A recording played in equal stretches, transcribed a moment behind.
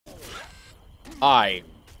I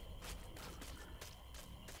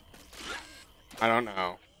don't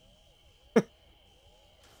know.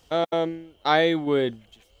 I would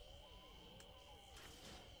just,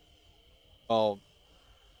 well,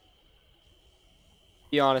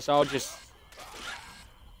 be honest, I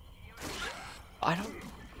don't,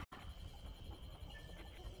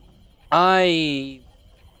 I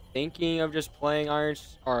thinking of just playing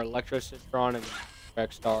or Electro Citron and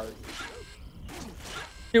Rex Stars.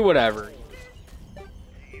 Do whatever.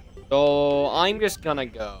 So I'm just gonna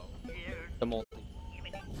go the multi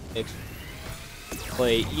mix.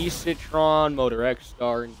 Play E-Citron, Motor X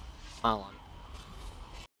Star, and smile on it.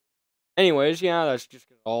 Anyways, yeah, that's just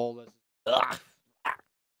all this. Ugh.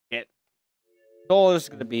 Shit. That's all this is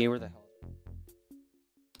gonna be. Where the hell?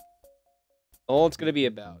 All it's gonna be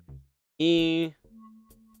about me, you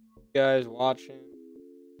guys watching,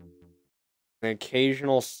 an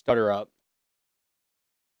occasional stutter up.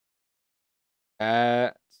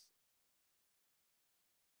 That's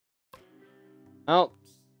oh.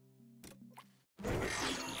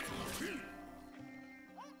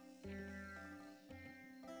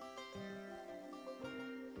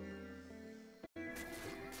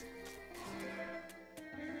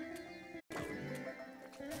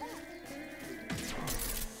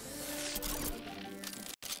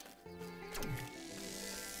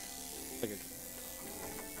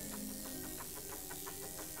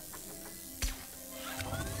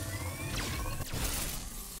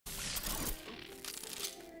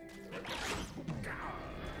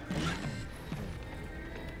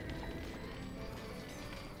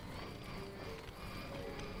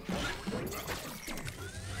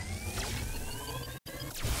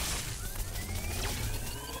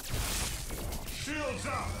 Shields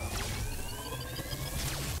up.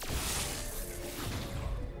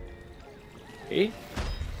 Okay.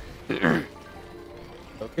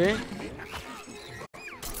 Okay.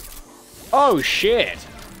 Oh shit!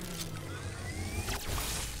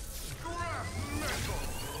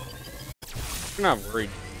 I'm not worried.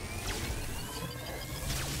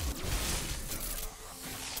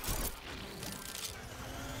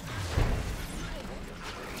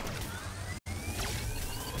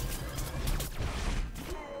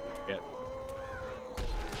 Shit.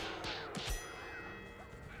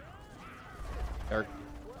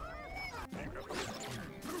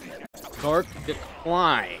 Dark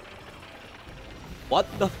decline. What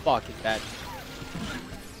the fuck is that?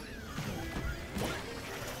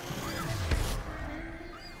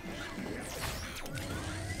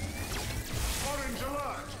 Orange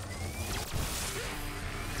alert.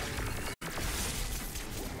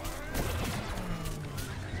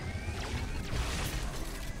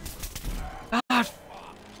 God.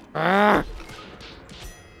 Ah.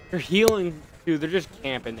 They're healing too. They're just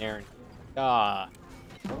camping there.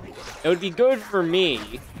 It would be good for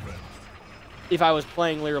me if I was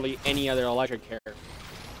playing literally any other electric character.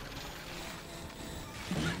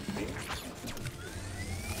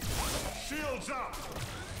 Shields up.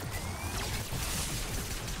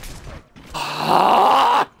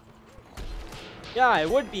 Yeah, it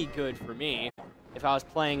would be good for me if I was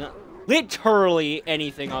playing literally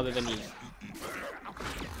anything other than these.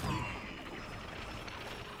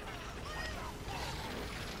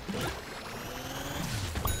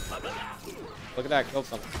 Look at that, killed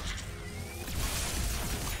someone.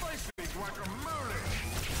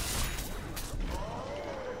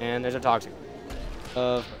 And there's a toxic.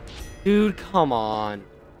 Dude, come on.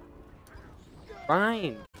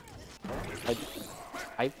 Fine.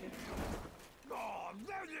 I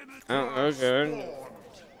oh, okay.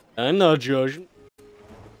 I'm not judging.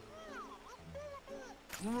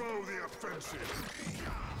 Throw the offensive.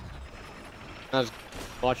 Let's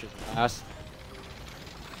watch his ass.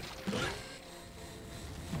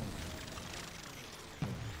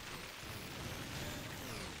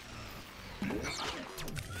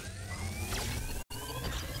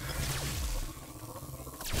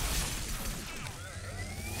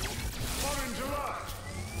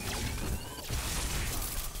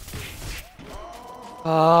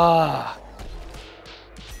 Ah.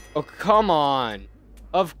 Oh, come on.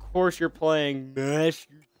 Of course you're playing Master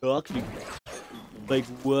Toxic. Like,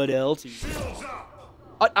 what else?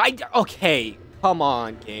 Okay. Come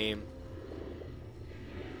on, game.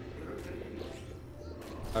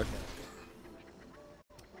 Okay.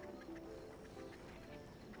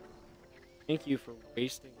 Thank you for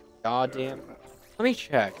wasting goddamn... Let me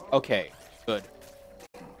check. Okay, good.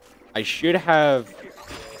 I should have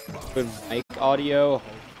good mic audio.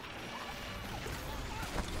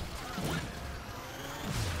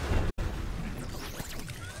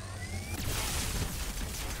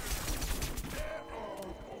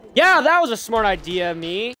 Yeah, that was a smart idea,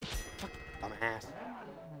 me. Dumbass.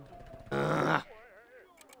 Ugh.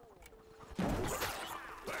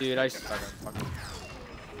 Dude, I suck at fucking...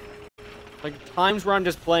 Like, times where I'm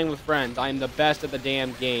just playing with friends, I'm the best at the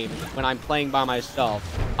damn game. When I'm playing by myself,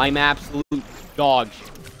 I'm absolute dog shit.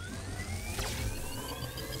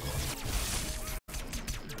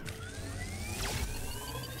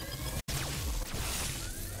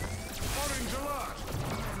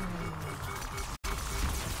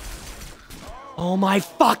 Oh my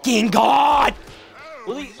fucking god!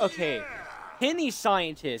 Really? Okay. Can these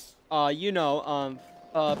scientists,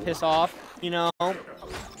 piss off, you know?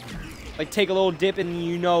 Like, take a little dip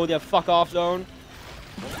in, the fuck off zone?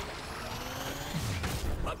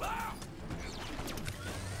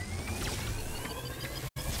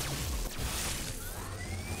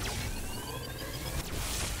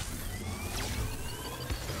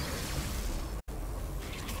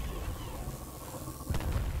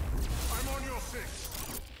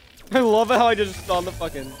 I love how I just saw the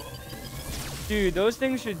fucking... Dude, those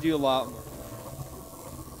things should do a lot more.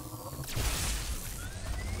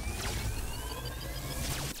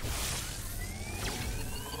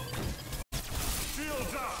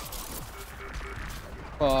 Shields up.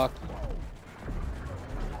 Fuck.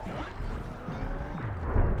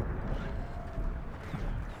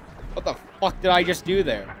 What the fuck did I just do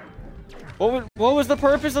there? What was the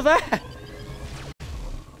purpose of that?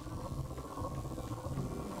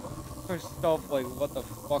 Stuff like, what the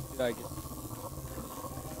fuck did I just...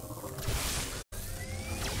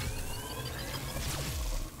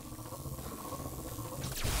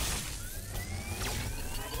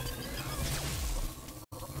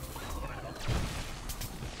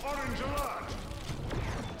 Orange alert.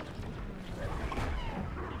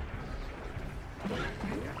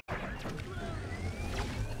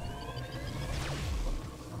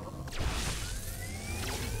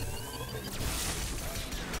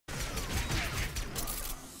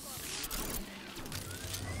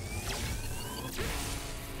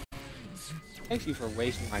 Thank you for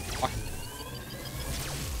wasting my fucking...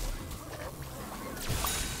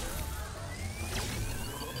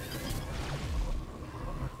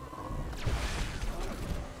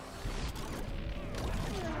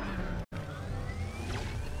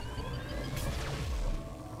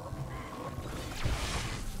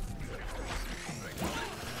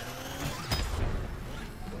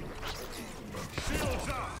 Shields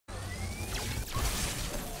up.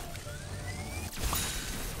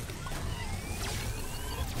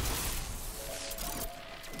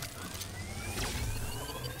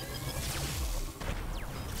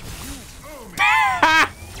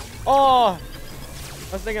 Oh!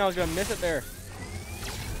 I was thinking I was gonna miss it there.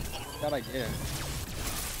 God, I did.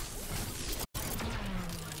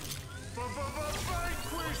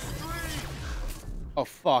 Vanquish 3. Oh,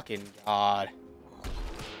 fucking god.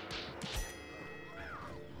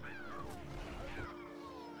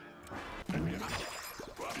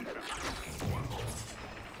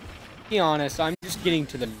 Be honest, I'm just getting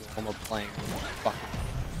to the normal playing. Fuck.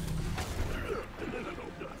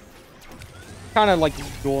 Kind of like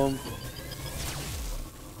norm.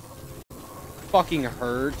 Fucking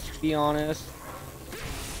hurts, to be honest.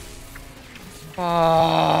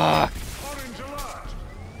 Fuck. Orange alert.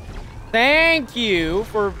 Thank you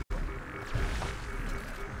for...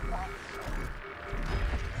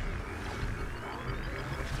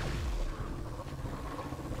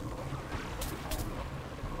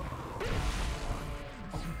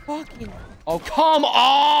 Fucking... Oh, come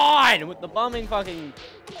on! With the bumming fucking...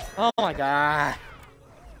 Oh my god.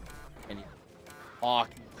 Fuck.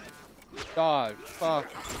 God, fuck.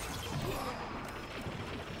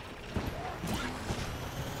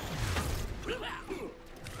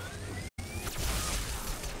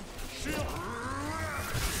 Shield.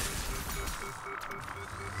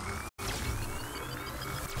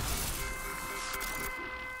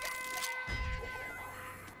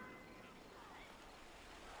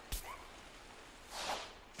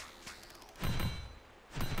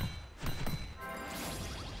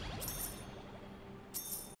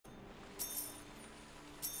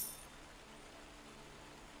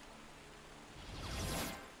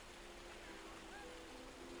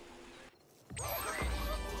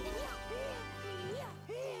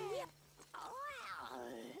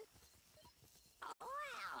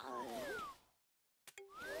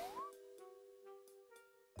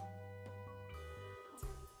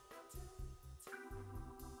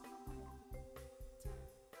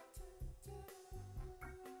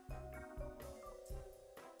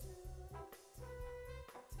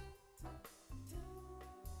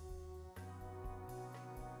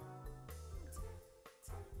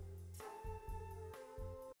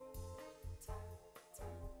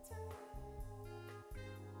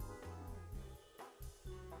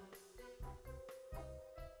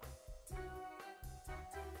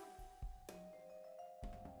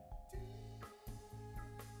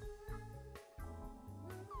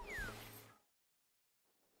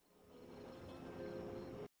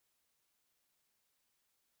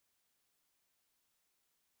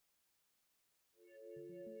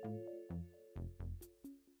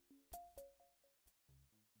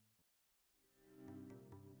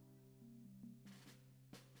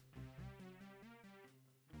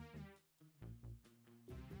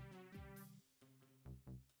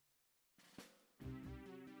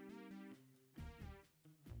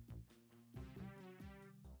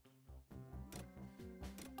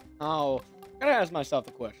 Oh, I gotta ask myself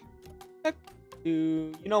the question.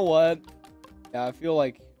 You know what? Yeah, I feel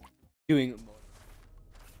like doing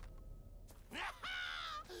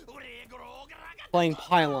playing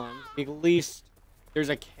Pylon. At least there's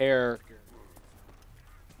a character.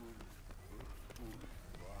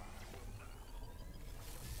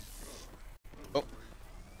 Oh. At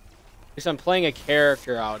least I'm playing a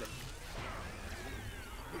character out.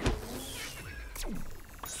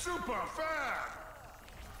 Super fair.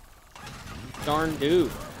 Darn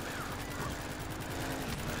dude.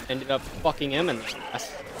 Ended up fucking him in the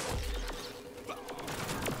ass.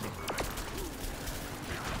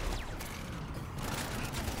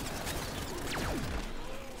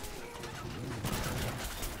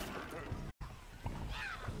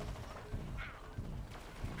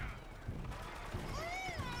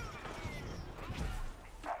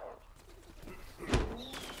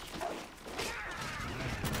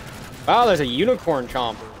 Wow, there's a unicorn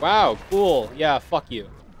chomper. Wow, cool. Yeah, fuck you.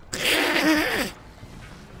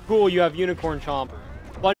 Cool, you have unicorn chomper.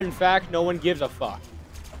 But in fact, no one gives a fuck.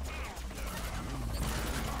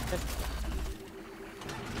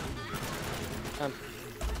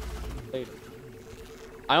 Later.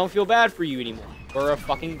 I don't feel bad for you anymore. You're a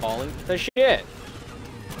fucking balling piece of shit.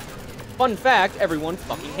 Fun fact, everyone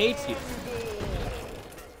fucking hates you.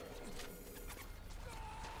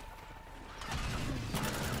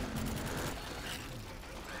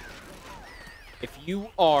 If you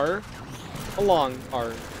are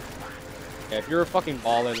yeah, if you're a fucking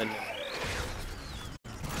baller, then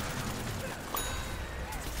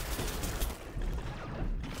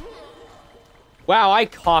wow, I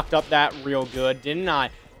cocked up that real good, didn't I?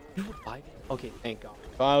 You revive it? Okay, thank God.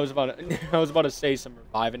 I was about to say some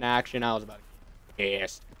reviving action. I was about to get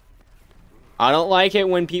pissed. I don't like it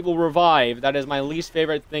when people revive. That is my least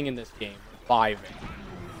favorite thing in this game. Reviving.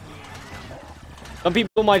 Some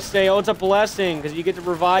people might say, oh, it's a blessing because you get to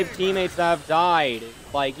revive teammates that have died.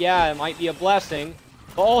 It's like, yeah, it might be a blessing.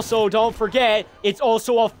 But also, don't forget, it's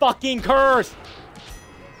also a fucking curse.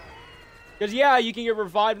 Because, yeah, you can get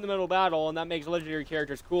revived in the middle of battle, and that makes legendary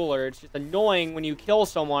characters cooler. It's just annoying when you kill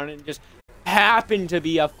someone and just happen to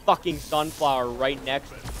be a fucking sunflower right next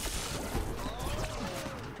to you.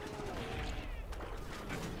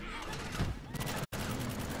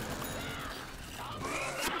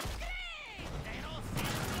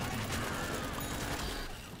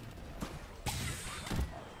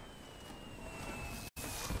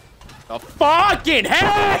 The fucking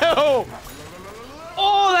hell!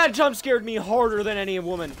 Oh, that jump scared me harder than any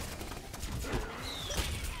woman.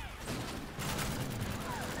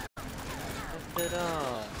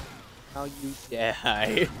 How you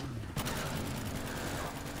die?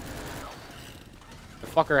 The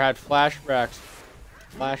fucker had flashbacks.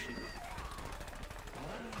 Flashy.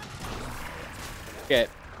 Okay,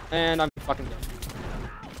 and I'm fucking done.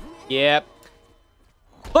 Yep.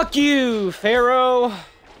 Fuck you, Pharaoh.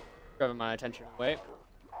 Grabbing my attention away.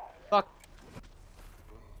 Fuck.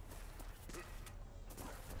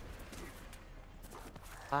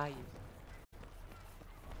 Hi.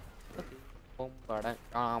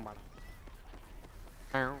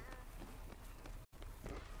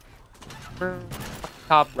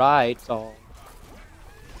 Top right song.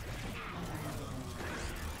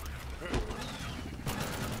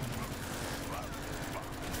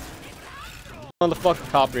 On the fucking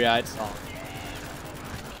copyright song.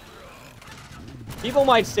 People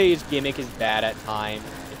might say his gimmick is bad at times.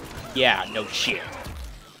 Yeah, no shit.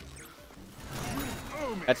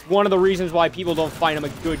 That's one of the reasons why people don't find him a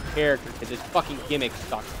good character, because his fucking gimmick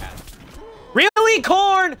sucks ass. Really,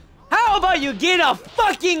 Corn? How about you get a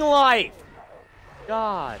fucking life?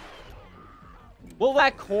 God. Will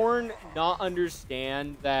that Corn not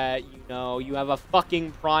understand that, you know, you have a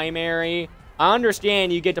fucking primary? I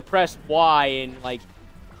understand you get to press Y and, like,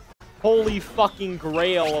 holy fucking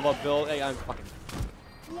grail of a build. Hey, I'm fucking...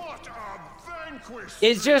 What a vanquish!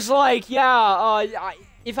 It's just like, yeah,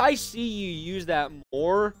 if I see you use that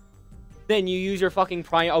more, then you use your fucking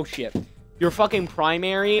oh shit, your fucking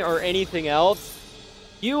primary or anything else,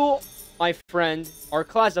 you, my friend, are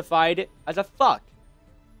classified as a fuck.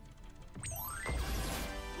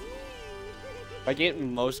 If I get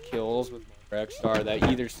most kills with my Rex Star, that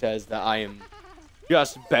either says that I am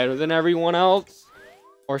just better than everyone else,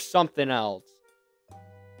 or something else.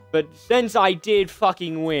 But since I did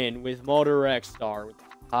fucking win with Motor X Star with the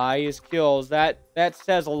highest kills, that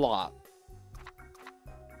says a lot.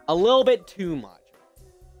 A little bit too much.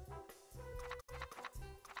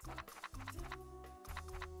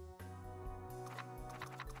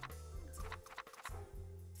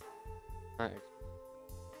 Nice.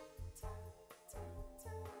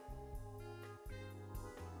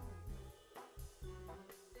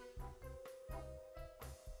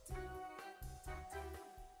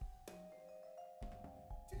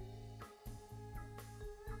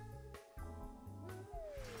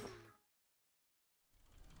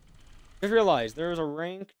 Just realized there was a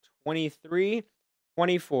rank 23,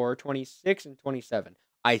 24, 26, and 27.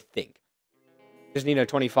 I think. Just need a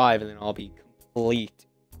 25 and then I'll be complete.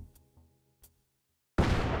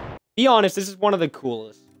 Be honest, this is one of the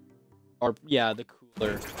coolest. Or, yeah, the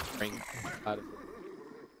cooler ranks out of it.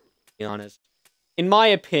 Be honest. In my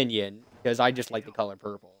opinion, because I just like the color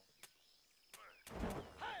purple.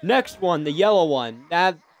 Next one, the yellow one.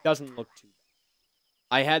 That doesn't look too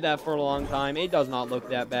bad. I had that for a long time. It does not look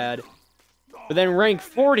that bad. But then rank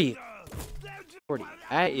 40. 40.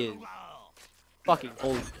 That is fucking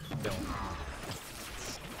holy shit.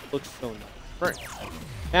 Looks so nice.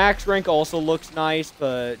 Max rank also looks nice,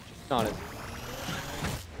 but just not as...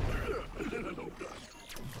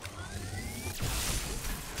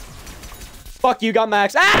 Fuck you, got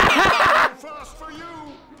max. Ah! Fast for you.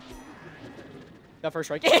 Got first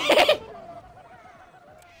strike.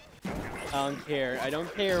 I don't care. I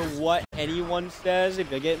don't care what anyone says.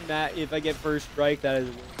 If I get first strike, that is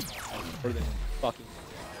more than fucking.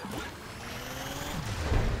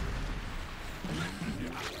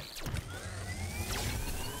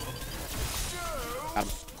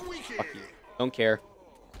 Fuck you. Don't care.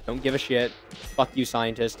 Don't give a shit. Fuck you,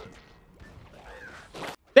 scientist.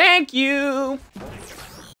 Thank you!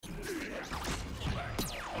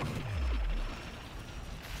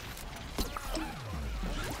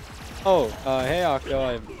 Oh, hey Octo,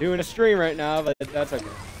 I'm doing a stream right now, but that's okay.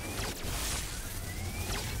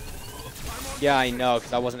 Yeah, I know,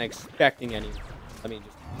 because I wasn't expecting any.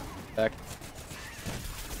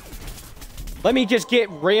 Let me just get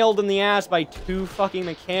railed in the ass by 2 fucking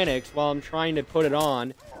mechanics while I'm trying to put it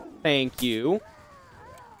on. Thank you.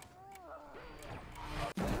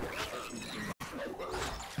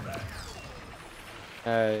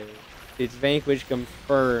 It's Vanquish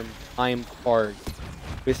confirmed. I'm part.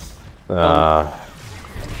 With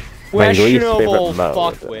questionable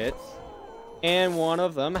fuckwits. And one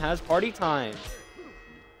of them has party time.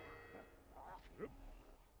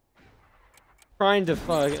 Trying to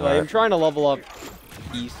fuck. Like, I'm trying to level up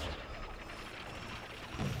East.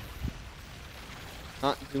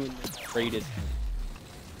 Not doing the greatest.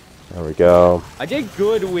 There we go. I did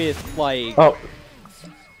good with like. Oh.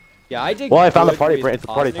 Yeah, I did. Well, I found the good party with brain. It's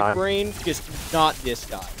party Cosmic time. Brain, just not this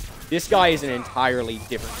guy. This guy is an entirely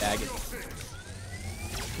different bag.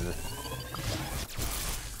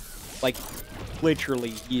 Like,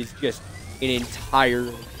 literally, he is just an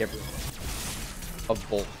entirely different of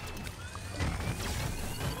both.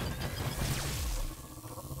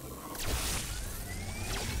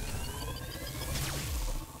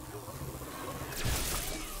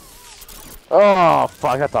 Oh,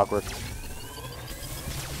 fuck, that's awkward.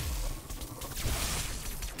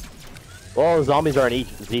 Well, the zombies are in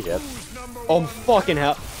Egypt. Oh, fucking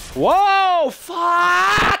hell. Whoa,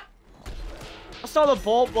 fuck! I saw the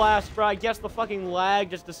bolt blast, but I guess the fucking lag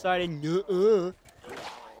just decided, nuh-uh.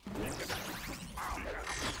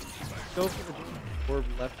 Go for the orb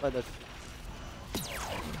left by the...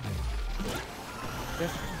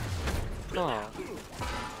 Aw.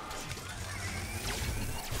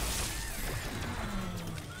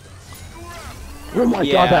 Oh my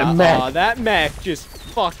god, that mech! That mech just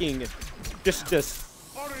fucking... Just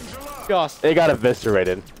disgusting. It got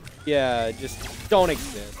eviscerated. Yeah, just don't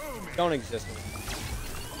exist. Don't exist.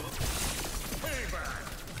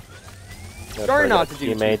 Starting not to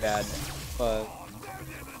do too bad, but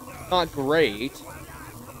not great.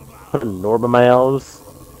 Put a Norbamiles.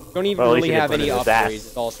 Don't even really have any upgrades.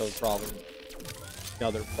 It's also a problem.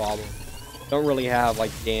 Another problem. Don't really have like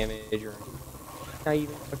damage or. Not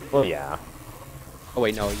even. Well, yeah. Oh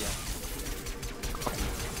wait, no, yeah.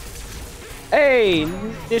 Hey,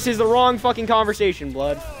 this is the wrong fucking conversation,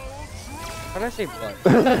 blood. How did I say blood?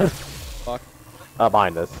 Fuck.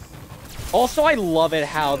 Behind us. Also, I love it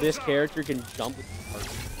how this character can jump with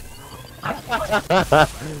the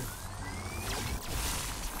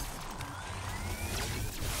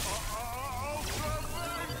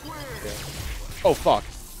Oh, fuck.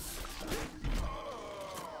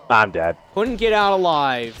 I'm dead. Couldn't get out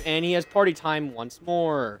alive, and he has party time once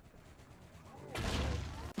more.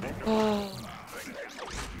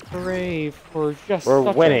 Hooray for just We're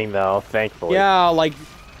such winning though, thankfully. Yeah, like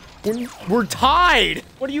we're tied.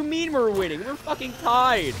 What do you mean we're winning? We're fucking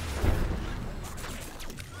tied.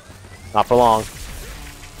 Not for long.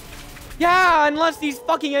 Yeah, unless these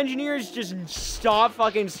fucking engineers just stop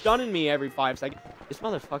fucking stunning me every 5 seconds. This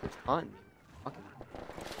motherfucker's taunting me. Fucking.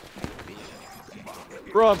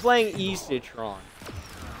 Bro, I'm playing E-Citron.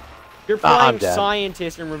 You're I'm playing dead.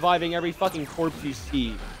 scientist and reviving every fucking corpse you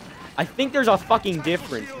see. I think there's a fucking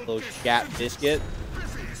difference, little shat biscuit.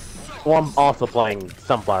 Well, I'm also playing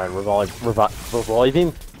Sunflower and reviving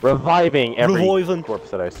every corpse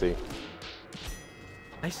that I see.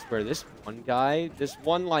 I swear, this one guy, this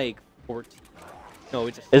one like 14. No,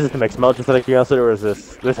 it's. Is this the mixed mode, just out of curiosity, or is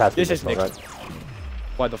this? This has to be This is mixed mode, mixed. right?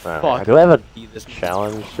 Why the fuck? Alright, do I have a this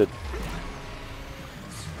challenge?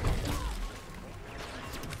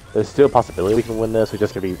 There's still a possibility we can win this. We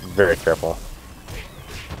just gotta be very careful.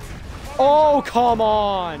 Oh, come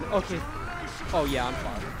on! Okay. Oh, yeah, I'm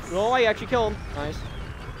fine. Oh, I actually killed him. Nice.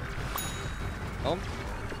 Kill him.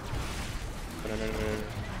 No.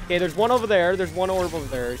 Okay, there's one over there. There's one orb over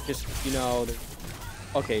there. It's just, you know, there's...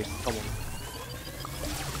 Okay, someone.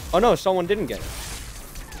 Oh, no, someone didn't get it.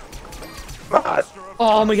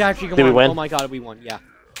 Oh, my God, Did we win? Oh, my God, we won. Yeah.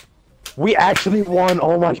 We actually won!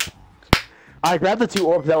 Oh my... I grabbed the 2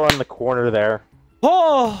 orbs that were in the corner there.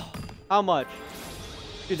 Oh! How much?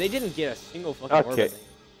 Dude, they didn't get a single fucking orb.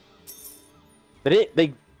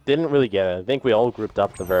 They didn't really get it. I think we all grouped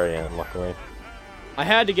up at the very end, luckily. I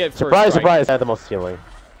had to get first Surprise, strike. surprise, I had the most healing.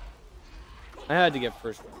 I had to get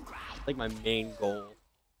first. Like my main goal.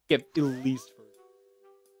 Get at least first.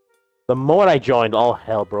 The moment I joined, all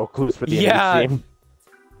hell broke loose for the enemy team.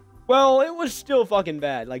 Well, it was still fucking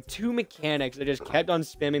bad. Like 2 mechanics that just kept on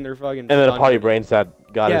spamming their fucking. And then a party brains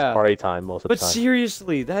that got his party time most of the time. But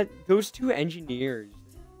seriously, those 2 engineers,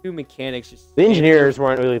 2 mechanics just. The engineers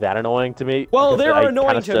weren't really that annoying to me. Well, they were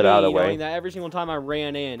annoying to me, knowing knowing that every single time I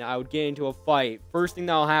ran in, I would get into a fight. First thing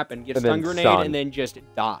that'll happen, get a stun grenade, and then just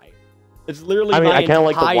die. It's literally my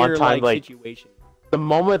entire situation. The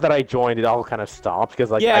moment that I joined, it all kind of stopped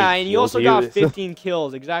because like and you also got 15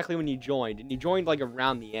 kills exactly when you joined, and you joined like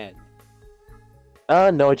around the end.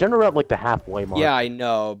 No, I generally around like the halfway mark. Yeah, I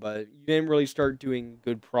know, but you didn't really start doing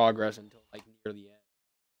good progress until like near the end.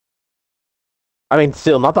 I mean,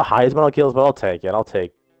 still not the highest amount of kills, but I'll take it. I'll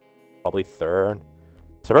take probably 3rd.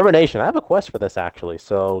 Suburban Nation. I have a quest for this actually.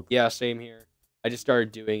 So yeah, same here. I just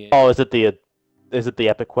started doing it. Oh, is it the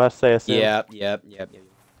epic quest? I assume. Yep.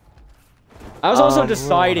 I was also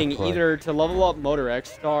deciding either to level up Motor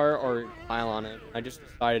X Star or pile on it. I just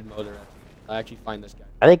decided Motor X. I actually find this guy.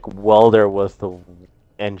 I think Welder was the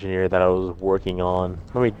engineer that I was working on.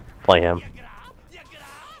 Let me play him.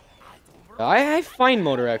 I find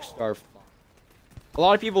Motor X Star fun. A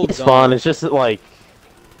lot of people It's don't. fun. It's just like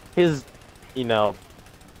his, you know,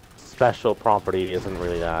 special property isn't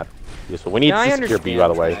really that useful. We need to secure B, by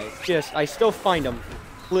the way. It's just I still find him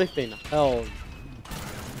flipping hell.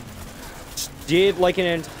 Just did like an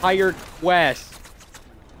entire quest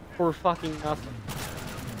for fucking nothing.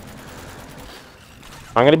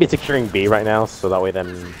 I'm gonna be securing B right now, so that way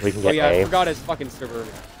then we can get A. I forgot his fucking server.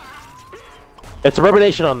 It's a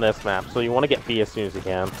revelation on this map, so you want to get B as soon as you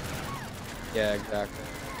can. Yeah, exactly.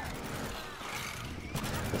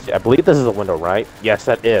 Let's see, I believe this is a window, right? Yes,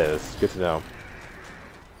 that is. Good to know.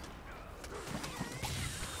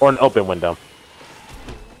 Or an open window.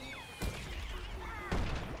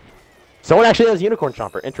 Someone actually has Unicorn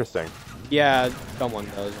Chomper. Interesting. Yeah, someone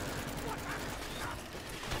does.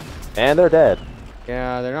 And they're dead.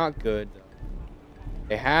 Yeah, they're not good, though.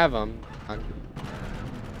 They have them. Not good.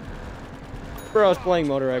 Bro, I was playing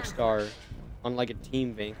Motor X Star on like a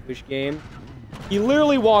Team Vanquish game. He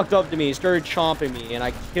literally walked up to me, started chomping me, and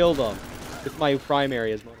I killed him with my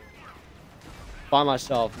primary as Motor. By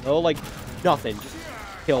myself. No, like, nothing. Just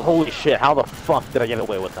killed him. Holy shit, how the fuck did I get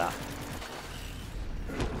away with that?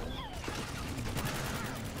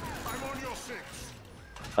 I'm on your 6.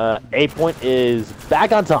 A point is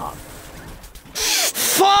back on top.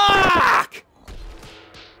 Fuck!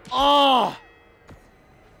 Oh!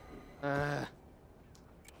 God.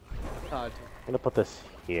 I'm gonna put this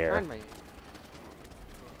here.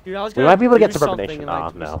 Dude, I was We gonna might be able to get do some something revelation.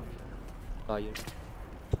 and, like, Oh, no. Oh, you.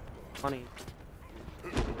 Funny.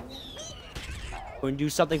 Go and do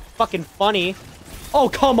something fucking funny. Oh,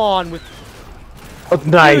 come on with. Oh,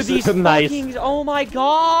 nice. Dude, these nice. fucking... Oh my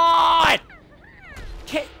god!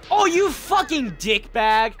 Oh, you fucking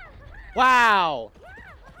dickbag! Wow.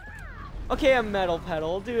 Okay, I'm Metal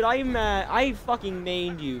Pedal. Dude, I fucking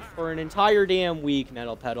mained you for an entire damn week,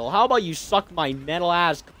 Metal Pedal. How about you suck my metal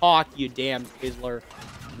ass cock, you damn fizzler?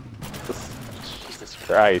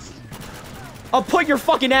 Christ. I'll put your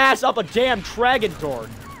fucking ass up a damn dragon door.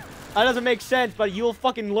 That doesn't make sense, but you'll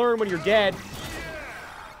fucking learn when you're dead.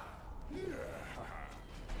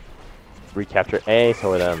 Recapture A,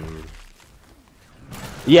 so then.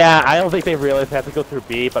 Yeah, I don't think they realized they have to go through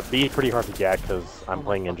B, but B is pretty hard to get because I'm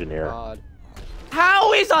playing engineer. God.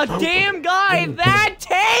 How is a damn guy that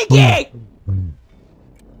tanking?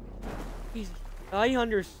 I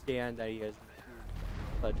understand that he is,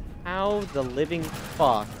 but how the living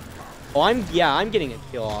fuck? Oh, I'm getting a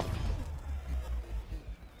kill off.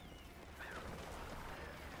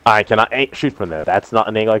 I cannot shoot from there. That's not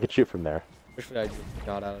an angle I could shoot from there. Where should I just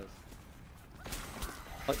shot out of?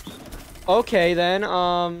 Okay then,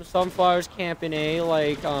 Sunflower's camping A,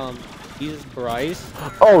 like, Jesus Christ.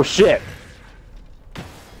 Oh shit!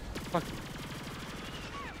 Fuck.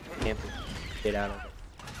 Camping. Get out of it.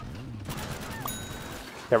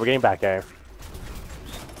 Okay, we're getting back A.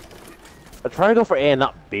 I'm trying to go for A and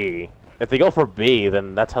not B. If they go for B,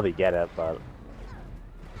 then that's how they get it, but...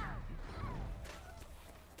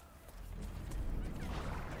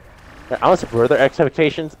 I want to subvert their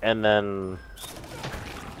expectations and then...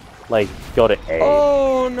 like, go to A.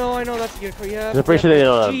 Oh, no, I know that's a good call. Yeah. I'm pretty sure they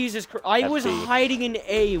don't Jesus Christ. I was hiding in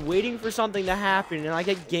A, waiting for something to happen, and I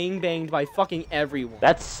get gangbanged by fucking everyone.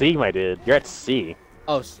 That's C, my dude. You're at C.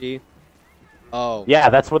 Oh, C? Oh. Yeah,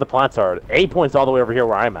 that's where the plants are. A point's all the way over here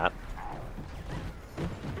where I'm at.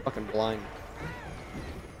 Fucking blind.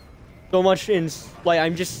 So much in, like,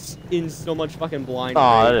 I'm just in so much fucking blind.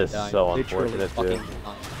 Oh, that is so unfortunate, dude.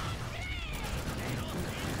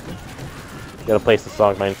 You gotta place the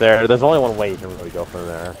song mines there. There's only one way you can really go from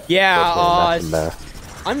there. Yeah,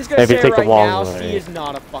 I'm just gonna say it right now, C is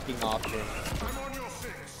not a fucking option.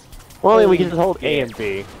 Well, then we can just hold A and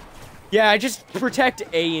B. Yeah, just protect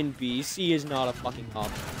A and B. C is not a fucking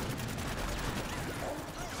option.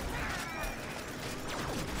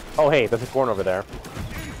 Oh, hey, there's a corner over there.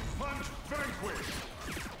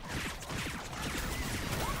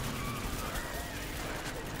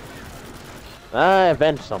 I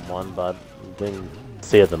avenged someone, but didn't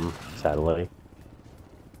see them, sadly.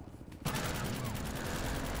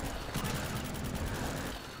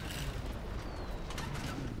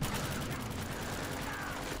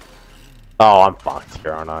 Oh, I'm fucked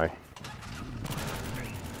here, aren't I?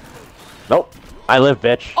 Nope. I live,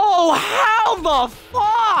 bitch. Oh, how the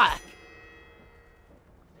fuck?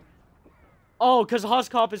 Oh, because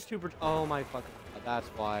Huskop is too... Oh, my fucking god, that's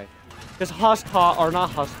why. Because Huskop, or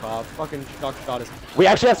not Huskop, fucking Shuckshot is... We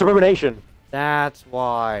actually have subordination. That's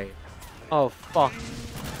why. Oh, fuck.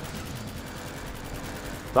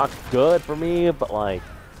 It's not good for me, but like...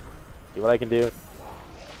 See what I can do.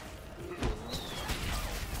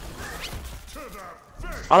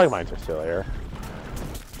 I think mines are still here.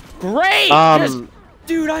 Great!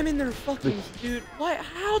 Dude, I'm in there fucking... Dude, what?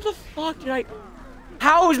 How the fuck did I...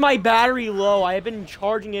 How is my battery low? I have been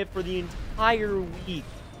charging it for the entire week.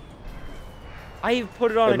 I have put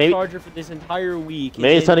it on a charger for this entire week.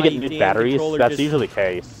 Maybe it's time to get new batteries. That's usually the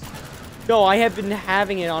case. No, I have been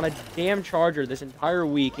having it on a damn charger this entire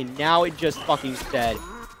week, and now it just fucking said.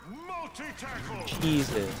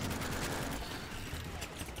 Jesus.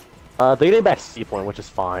 They get back C point, which is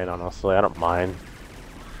fine, honestly. I don't mind.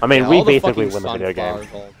 I mean, we basically win the video game.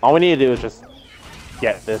 All we need to do is just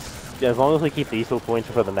get this. As long as we keep these 2 points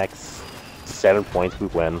for the next 7 points, we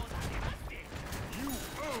win.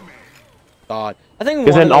 God, I think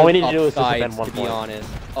because then all we need to do is just defend 1 to point. be honest,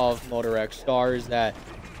 of Motor X Star is that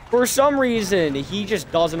for some reason he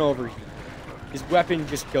just doesn't overheat. His weapon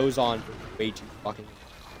just goes on for way too fucking.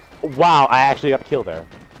 Wow, I actually got a kill there,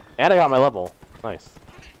 and I got my level. Nice.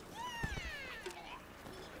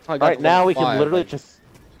 Alright, now we can literally just...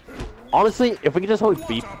 Honestly, if we can just hold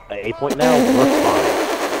B A point now, we're fine.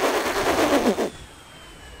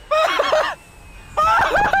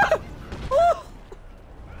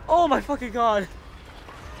 Oh my fucking god.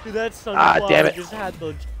 Dude, that Sunflower just had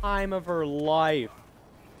the time of her life.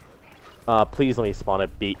 Please let me spawn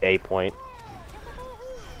at B A point.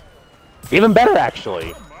 Even better,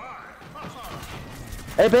 actually.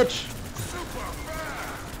 Hey, bitch!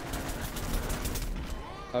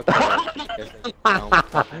 Okay.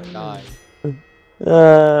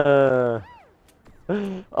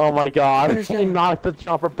 Oh my god, he knocked the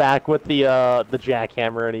chopper back with the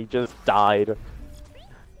jackhammer and he just died.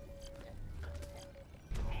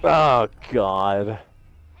 Oh god.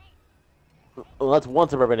 Well, that's one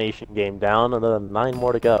Suburbanation game down, another 9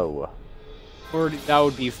 more to go. Or that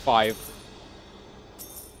would be 5.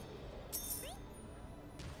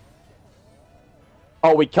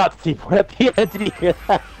 Oh, we cut the point at the end. Did you hear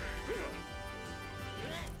that?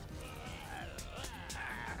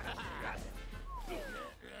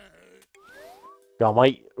 God,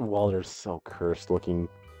 my Walter's so cursed looking.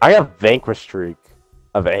 I have Vanquish streak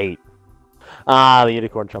of 8. Ah, the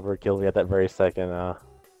unicorn jumper killed me at that very second.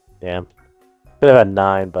 Damn. Could have had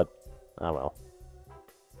 9, but oh well.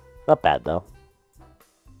 Not bad though.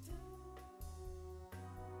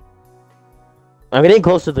 I'm getting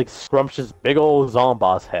close to the scrumptious big old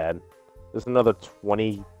Zomboss head. There's another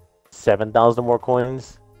 27,000 more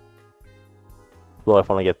coins. Well,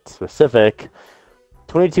 if I want to get specific,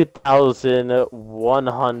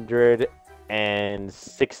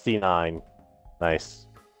 22,169. Nice.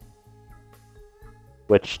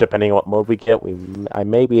 Which, depending on what mode we get, I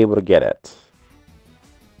may be able to get it.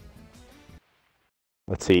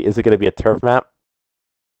 Let's see, is it going to be a turf map?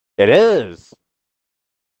 It is!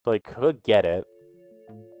 So I could get it.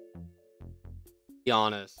 Be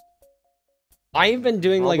honest. I've been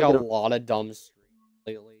doing like a lot of dumb streams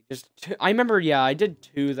lately. Just I remember, yeah, I did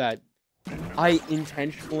 2 that I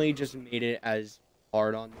intentionally just made it as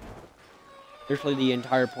hard on me. Literally the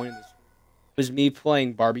entire point of this was me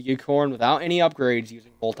playing barbecue corn without any upgrades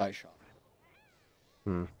using multi-shot.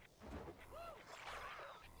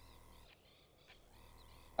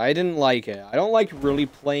 I didn't like it. I don't like really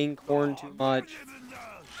playing corn too much.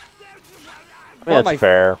 I mean, that's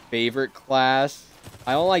fair. Favorite class.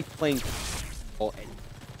 I don't like playing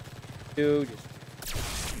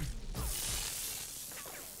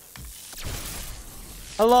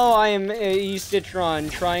Hello, I am E-Citron,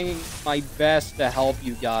 trying my best to help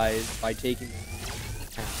you guys by taking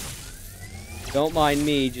Don't mind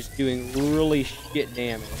me just doing really shit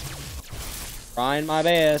damage. Trying my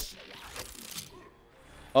best.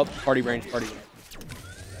 Oh, party brains, party brains.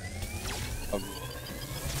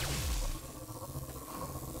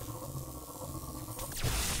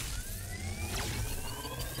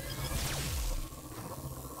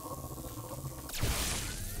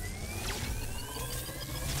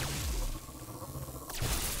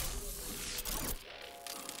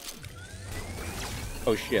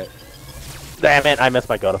 Oh shit. Damn it, I missed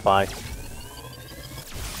my Godify.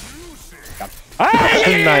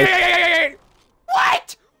 Nice.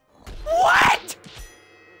 What? What?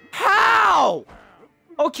 How?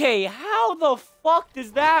 Okay, how the fuck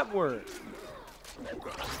does that work?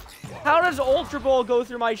 How does Ultra Ball go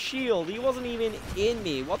through my shield? He wasn't even in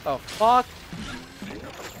me. What the fuck?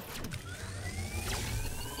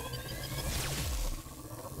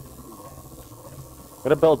 I'm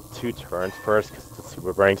gonna build 2 turns first because it's a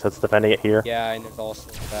super brain, so it's defending it here. Yeah, and there's also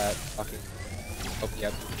that fucking. Oh,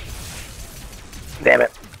 yep. Damn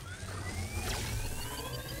it.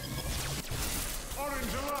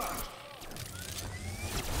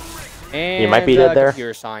 And you might be dead there.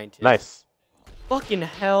 Computer scientist. Nice. Fucking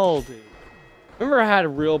hell, dude. Remember I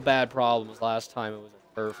had real bad problems last time it was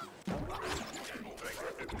a turf.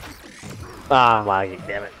 Ah, my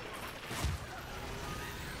damn it.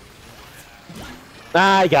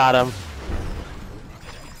 I got him.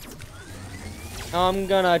 I'm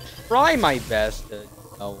gonna try my best to,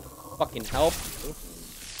 fucking help you.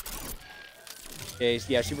 Okay,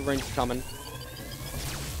 so yeah, Super Brain's coming.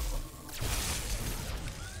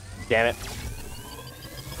 Damn it.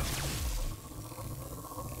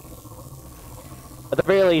 At the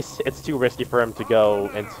very least, it's too risky for him to go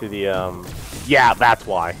into the, Yeah, that's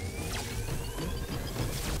why.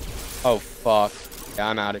 Oh, fuck. Yeah,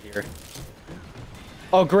 I'm out of here.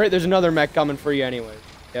 Oh, great, there's another mech coming for you anyway.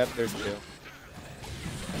 Yep, there's 2.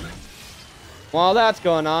 While that's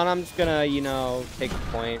going on, I'm just gonna, you know, take the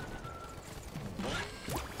point.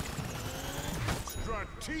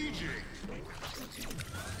 Strategic.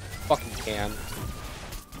 Fucking can.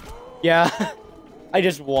 Yeah, I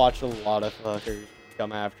just watched a lot of fuckers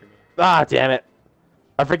come after me. Ah, damn it.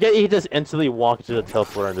 I forget you just instantly walk to the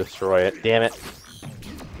teleporter and destroy it. Damn it.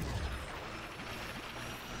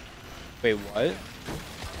 Wait, what?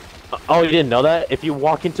 Oh, you didn't know that? If you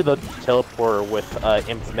walk into the teleporter with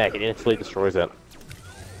Imp's mech, it instantly destroys it.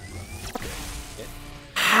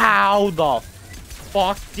 How the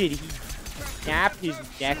fuck did he snap his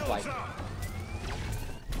neck like that?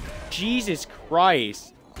 Jesus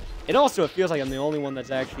Christ. It also feels like I'm the only one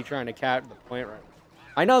that's actually trying to capture the point right now.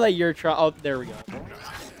 I know that you're trying. Oh, there we go.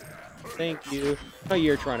 Thank you. I know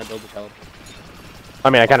you're trying to build a teleport. I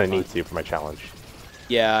mean, I kind of need to for my challenge.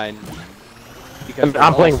 Yeah, and because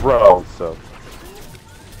I'm playing Rogue, so.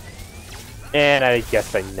 And I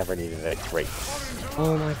guess I never needed it. Great.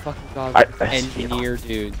 Oh my fucking god. Engineer,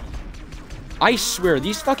 dude. I swear,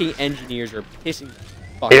 these fucking engineers are pissing me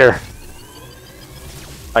off. Here.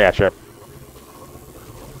 I got you.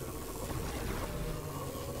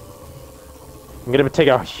 I'm gonna take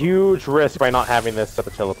a huge risk by not having this at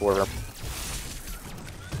the teleporter.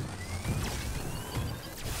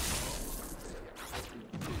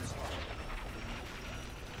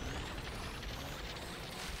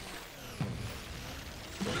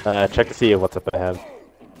 Check to see what's up ahead.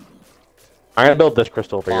 I'm gonna build this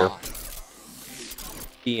crystal over here.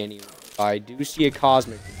 See anyone. I do see a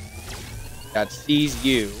cosmic that sees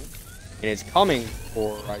you, and it's coming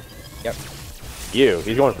for. Yep. You.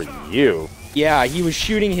 He's going for you. Yeah, he was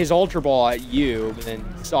shooting his Ultra Ball at you, but then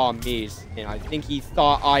saw me, and I think he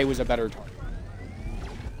thought I was a better target.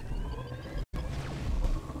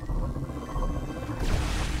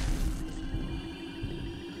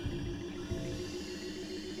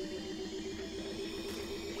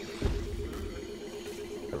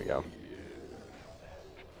 There we go.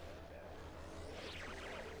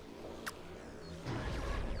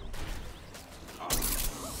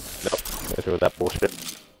 Nope. Go through with that bullshit.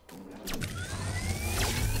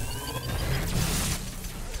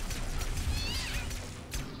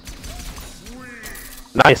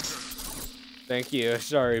 Nice. Thank you.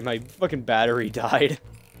 Sorry, my fucking battery died.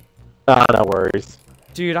 Ah, no worries.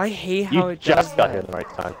 Dude, I hate how it just got that. here at the right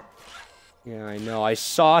time. Yeah, I know. I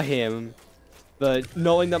saw him, but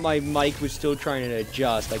knowing that my mic was still trying to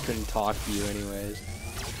adjust, I couldn't talk to you anyways.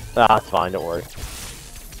 Ah, it's fine. Don't worry.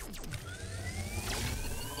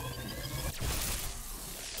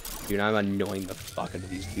 Dude, I'm annoying the fuck out of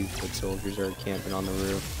these 2-foot soldiers that are camping on the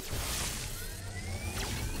roof.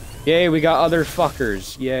 Yay, we got other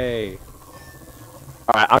fuckers. Yay.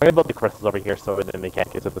 Alright, I'm gonna build the crystals over here so then they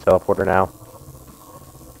can't get to the teleporter now.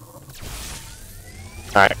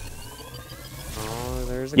 Alright. Oh,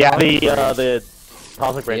 there's a the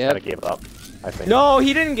Cosmic Branch Yep. kind of gave up, I think. No,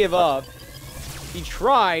 he didn't give up. He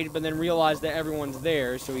tried, but then realized that everyone's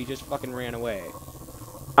there, so he just fucking ran away.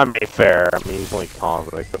 I mean, fair. I mean, he's only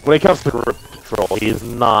Cosmic. But when it comes to group control, he's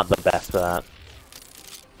not the best at that.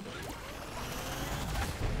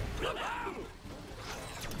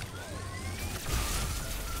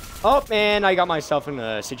 Oh, man, I got myself in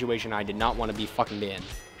a situation I did not want to be fucking in.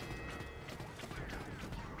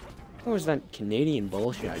 What was that Canadian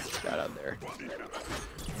bullshit I just got out there?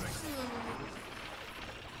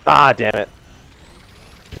 Ah, damn it.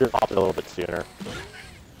 Should have popped it a little bit sooner.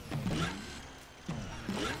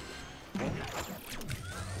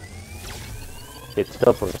 It's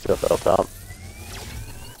still built up.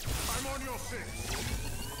 I'm on your 6.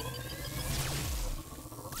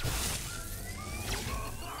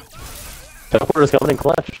 Teleporter's coming in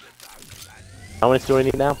clutch. How many do I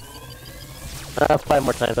need now? 5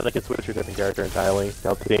 more times, then I can switch to a different character entirely.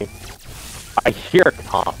 Let's see. I hear a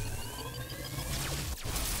cough.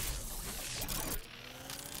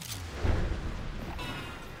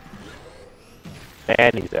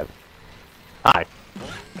 And he's dead. Hi.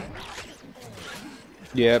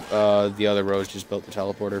 Yep, the other Rose just built the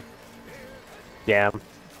teleporter. Damn.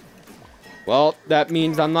 Well, that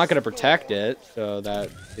means I'm not gonna protect it, so that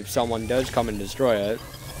if someone does come and destroy it,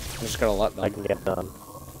 I'm just gonna let them. I can get done.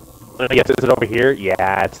 I guess, is it over here?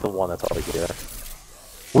 Yeah, it's the one that's over here.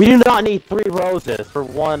 We do not need 3 roses for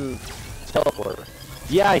 1 teleporter.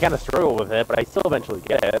 Yeah, I kind of struggle with it, but I still eventually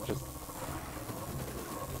get it. Just...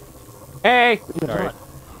 Hey! We do Sorry. not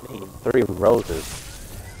need 3 roses.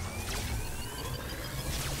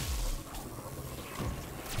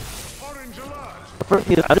 Orange alert. The first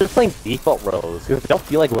thing is, I'm just playing default rose, because I don't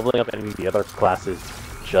feel like leveling up any of the other classes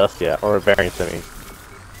just yet, or variants, I mean.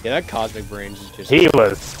 Yeah, that Cosmic Brains is just... He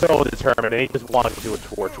was so determined, and he just wanted to do a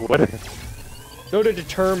Torchwood. so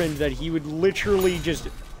determined that he would literally just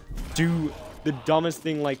do the dumbest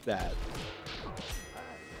thing like that.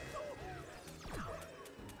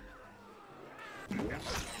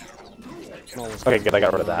 Okay, good, I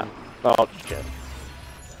got rid of that. Oh, shit.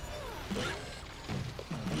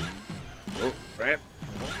 Oh, crap.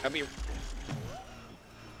 Come here.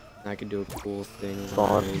 I can do a cool thing.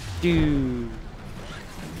 On. Dude.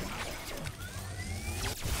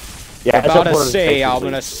 Yeah, About to say, I'm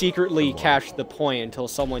gonna secretly catch the point until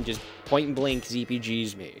someone just point and blank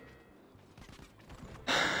ZPGs me.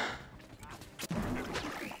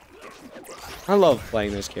 I love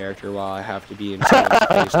playing this character while I have to be in someone's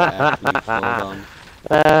face to actually kill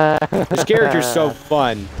them. This character's so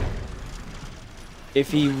fun.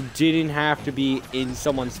 If he didn't have to be in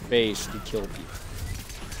someone's face to kill people.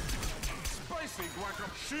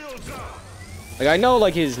 Like, I know,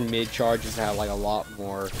 like, his mid-charges have, like, a lot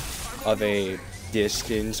more of a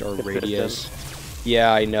distance or radius.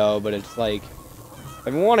 Yeah, I know, but it's like, if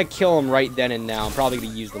I want to kill him right then and now, I'm probably going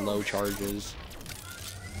to use the low charges.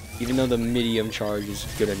 Even though the medium charge is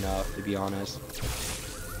good enough, to be honest.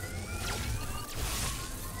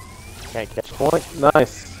 Can't catch point.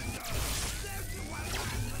 Nice.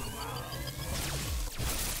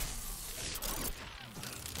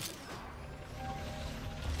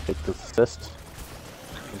 Take this assist.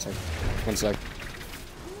 1 sec. 1 sec.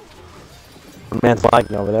 Man's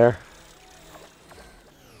lagging over there.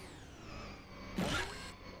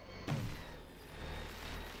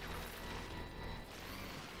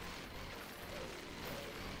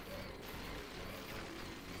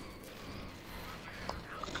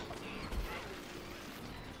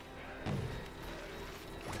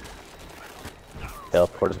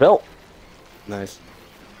 Teleport is built. Nice.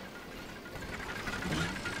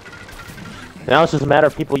 Now it's just a matter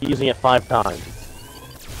of people using it 5 times.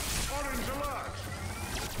 Orange alert!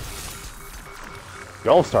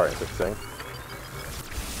 Gold Star is this thing.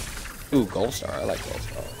 Ooh, Gold Star. I like Gold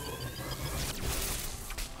Star.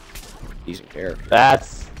 Decent character.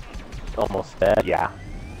 That's almost dead. Yeah.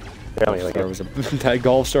 Barely like That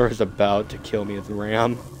Gold Star is about to kill me with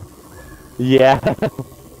Ram. Yeah.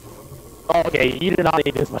 Okay, you do not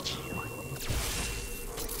need as much healing.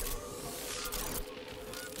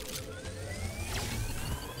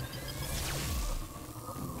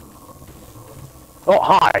 Oh,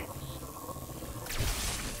 hi!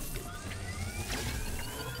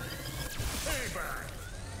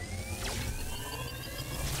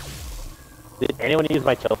 Did anyone use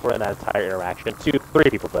my teleport in that entire interaction? 2, 3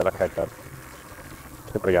 people did. Okay, good.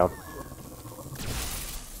 There we go.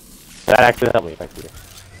 That actually helped me, thank you.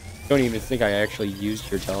 I don't even think I actually used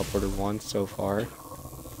your teleporter once so far.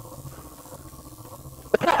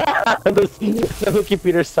 The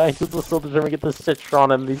computer scientists will still determine get the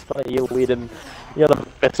Citron and these elite and the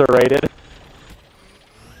bits are rated.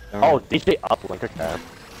 Oh, DJ uplink, okay.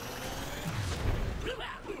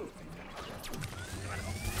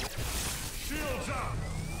 Shields up!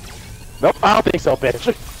 Nope, I don't think so,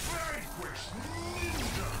 bitch.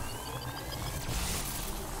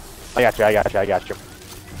 I got you.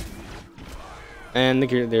 And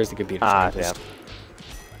there's the computer scientist. Damn.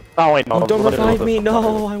 Oh wait, no. Oh, don't revive me!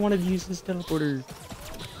 No, I wanted to use this teleporter.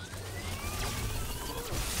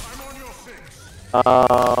 I'm on your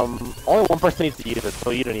 6. Only one person needs to use it, so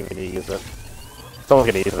you don't even need to use it.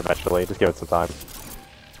 Someone's gonna use it eventually. Just give it some time.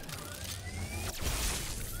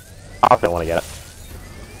 I don't want to get it.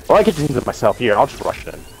 Or I could just use it myself. Here, I'll just rush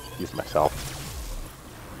it and use it myself.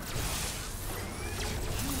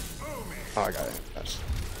 Oh, I got it. Yes.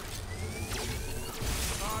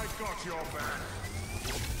 I got your back.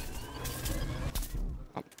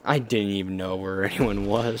 I didn't even know where anyone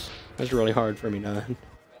was. It was really hard for me to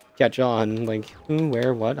catch on. Like, who,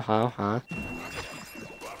 where, what, how, huh?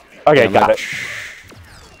 Okay, got it.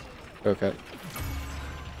 Okay.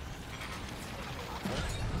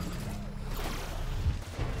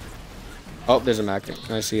 Oh, there's a mech.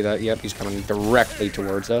 I see that. Yep, he's coming directly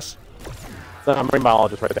towards us. I'm marine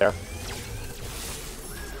biologist right there.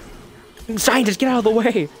 Scientist, get out of the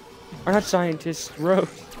way! Or not scientist, Rose.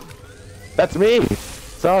 That's me!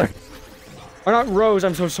 Sorry. Or not Rose,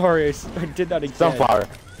 I'm so sorry. I did that again. Sunflower.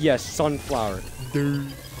 Yes, sunflower. Dumb.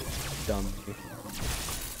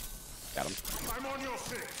 Got him. I'm on your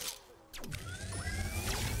 6.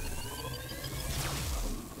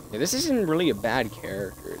 Yeah, this isn't really a bad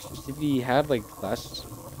character. It's just if you have like less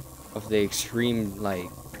of the extreme, like,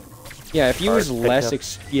 yeah, if he was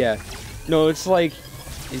less no, it's like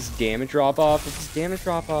his damage drop off. If his damage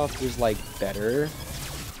drop off was like better,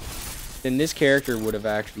 then this character would have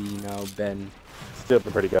actually, been still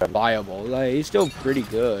pretty good, viable. Like, he's still pretty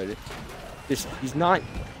good. Just he's not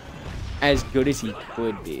as good as he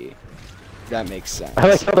could be. If that makes sense. I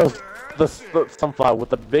like how the Sunflower with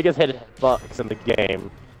the biggest hitbox in the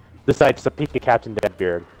game decides to peek at Captain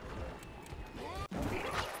Deadbeard.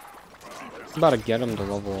 I'm about to get him to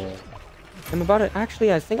level.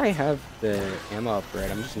 Actually, I think I have the ammo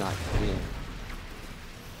upgrade. I'm just not doing it.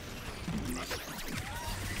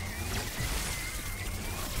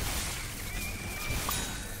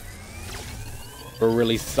 Or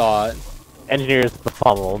really thought. Engineers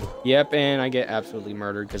pummeled. Yep, and I get absolutely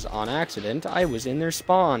murdered because on accident I was in their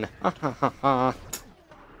spawn.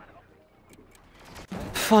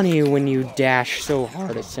 Funny when you dash so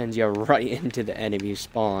hard it sends you right into the enemy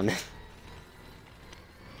spawn.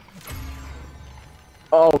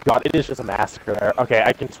 Oh god, it is just a massacre there. Okay,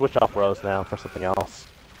 I can switch off Rose now for something else.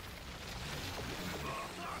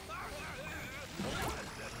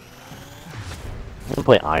 I'm gonna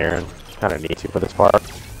play Iron. Kinda need to for this part.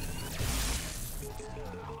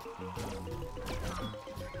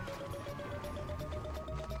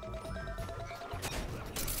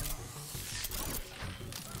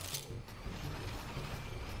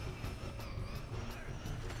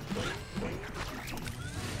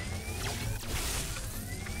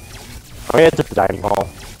 Oh yeah, it's a dining hall.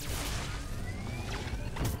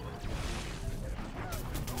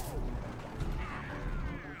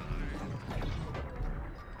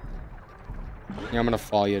 Yeah, I'm gonna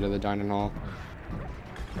follow you to the dining hall.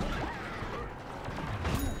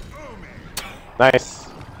 Nice.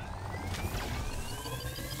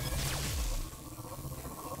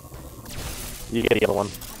 You get the other one.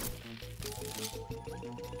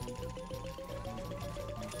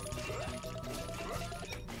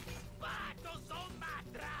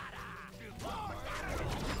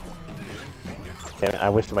 Damn it, I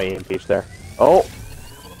wasted my aim page there. Oh!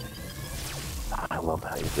 I love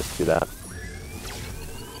how you just do that.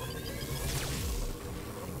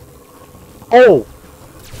 Oh!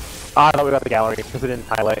 Ah, I thought we got the gallery because it didn't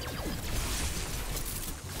highlight.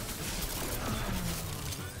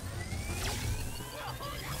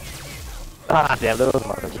 Ah, damn, there was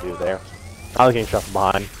nothing to do there. I was getting shot from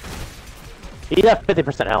behind. He got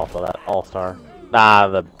 50% health though, that all-star. Nah,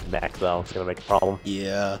 the max though, it's gonna make a problem.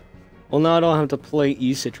 Yeah. Well, now I don't have to play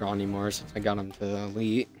E-Citron anymore since I got him to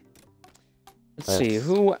Elite. Let's see,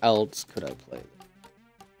 who else could I play?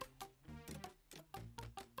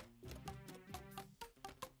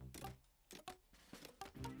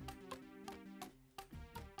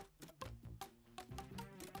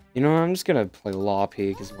 You know, I'm just gonna play Loppy,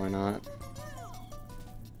 because why not?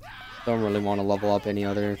 Don't really want to level up any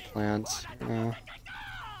other plants.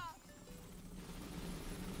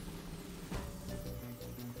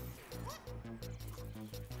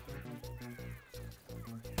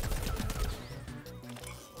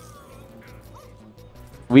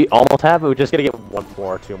 We almost have it, we just gotta get one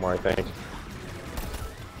more or two more, I think.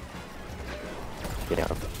 Yeah.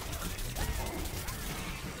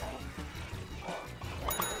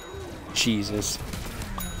 Jesus.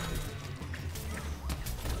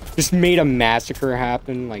 Just made a massacre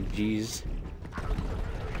happen, like, jeez.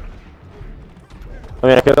 I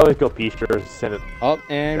mean, I could always go Peaster, send it. Oh,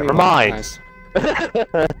 and never mind. Nice.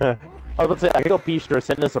 I was about to say, I could go Peaster,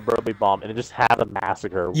 send this a Burly Bomb, and just have a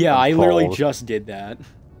massacre. Yeah, I literally just did that.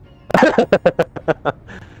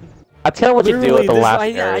 That's kind of what you do at the last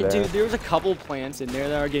area dude, there was a couple plants in there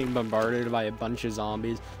that are getting bombarded by a bunch of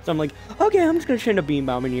zombies. So I'm like, okay, I'm just gonna send a beam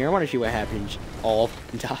bomb in here. I want to see what happens. All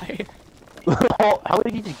die. How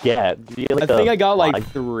many did you get? Did you get like I think I got like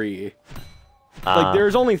 3. Like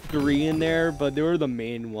there's only 3 in there, but they were the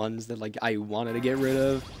main ones that like I wanted to get rid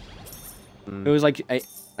of. It was like a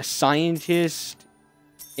scientist.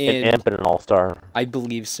 An imp and an all-star. I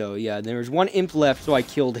believe so, yeah. There was one imp left, so I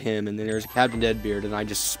killed him, and then there was a Captain Deadbeard, and I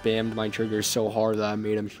just spammed my triggers so hard that I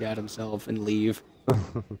made him shat himself and leave.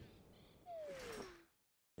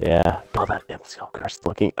 Yeah. Oh, that imp's so cursed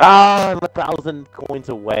looking. Ah, I'm 1,000 coins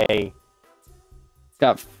away.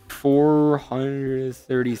 Got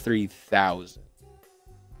 433,000.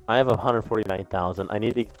 I have 149,000. I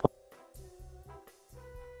need to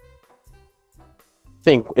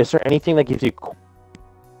think. Is there anything that gives you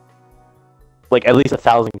like at least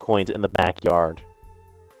 1,000 coins in the backyard?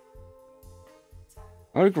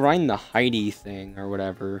 I would grind the Heidi thing or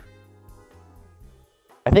whatever.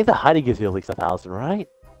 I think the Heidi gives you at least 1,000, right?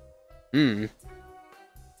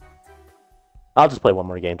 I'll just play one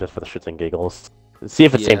more game just for the shits and giggles. See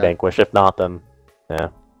if it's same Vanquish. If not, then yeah.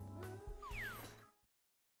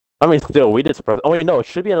 I mean, still, we did surprise. Oh wait, no, it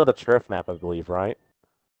should be another turf map, I believe, right?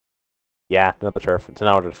 Yeah, another turf. So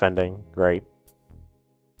now we're defending. Great.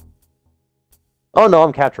 Oh no,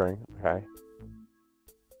 I'm capturing. Okay.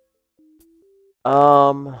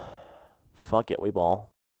 Fuck it, we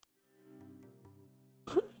ball.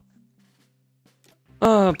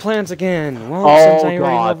 Plants again. Well, since I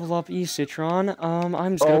already leveled up E-Citron,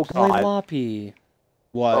 I'm just gonna play Loppy.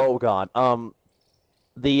 What? Oh god.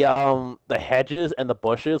 The hedges and the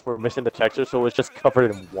bushes were missing the texture, so it was just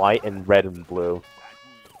covered in white and red and blue.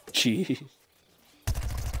 Jeez.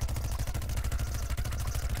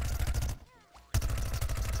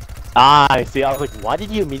 Ah, I see. I was like, why did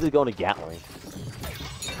you immediately go into Gatling?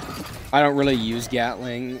 I don't really use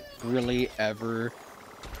Gatling, really, ever.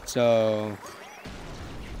 So...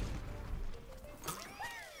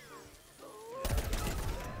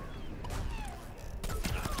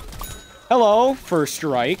 Hello, First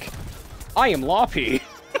Strike. I am Loppy.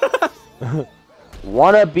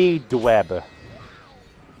 Wanna be Dweb.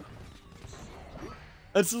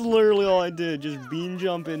 That's literally all I did. Just bean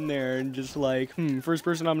jump in there and just like, first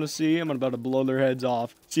person I'm gonna see, I'm about to blow their heads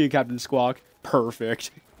off. See you, Captain Squawk.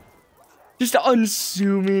 Perfect. Just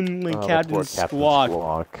unassuming like Captain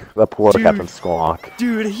Squawk. The poor Captain Squawk.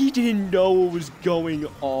 Dude, he didn't know what was going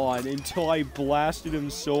on until I blasted him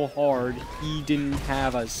so hard he didn't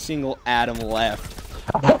have a single atom left.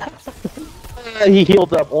 He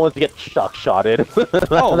healed up only to get shotted.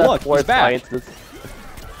 Oh, look, he's back.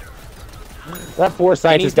 That poor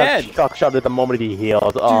scientist got shotted the moment he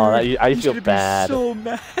healed. Oh, Dude, I just feel bad. Be so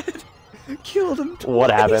mad. Killed him twice.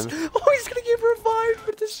 What happened? Oh, he's gonna get revived,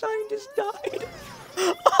 but the scientist died.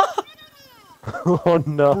 Oh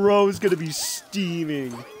no. Bro's gonna be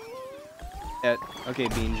steaming. Okay,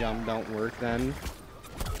 bean jump don't work then.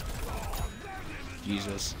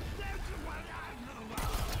 Jesus.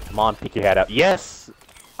 Come on, peek your head out. Yes!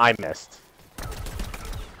 I missed.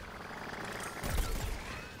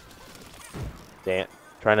 Damn.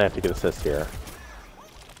 Trying to have to get assist here.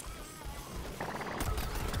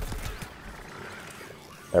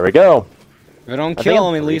 There we go. If I don't kill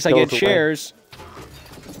him, at least I get shares.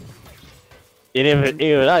 Even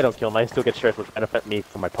if I don't kill him, I still get shares which benefit me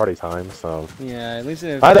for my party time, so... Yeah, at least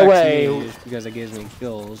it Either way... because it gives me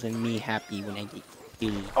kills, and me happy when I get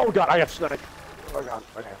killed. Oh god, I got sniped! Oh god,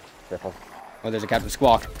 okay. Careful. Oh, there's a Captain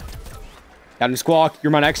Squawk. Captain Squawk,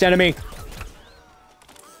 you're my next enemy.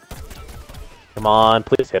 Come on,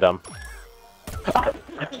 please hit him.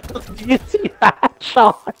 Did you see that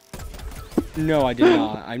shot? No, I did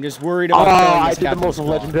not. I'm just worried about killing this I did Captain the most Squawk.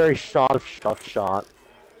 legendary shot of shot.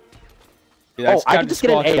 Dude, that's I can just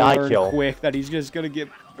get an AI kill. Quick that he's just gonna get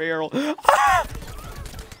barreled. Ah!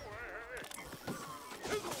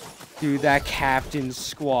 Dude, that Captain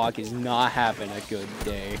Squawk is not having a good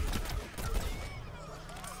day.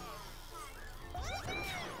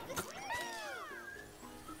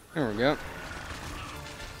 There we go.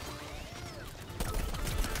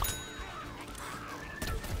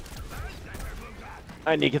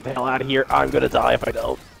 I need to get the hell out of here. I'm gonna die if I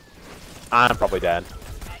don't. I'm probably dead.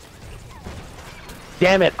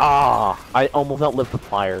 Damn it! Ah! I almost outlived the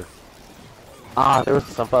fire. Ah, there was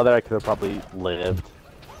some other I could have probably lived.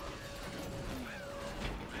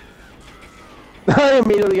 I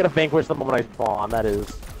immediately get a vanquish the moment I spawn. That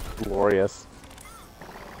is glorious.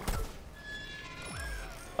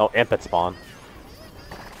 Oh, imp at spawn.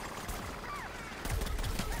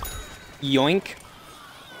 Yoink.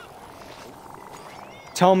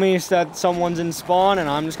 Tell me that someone's in spawn and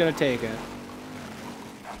I'm just gonna take it.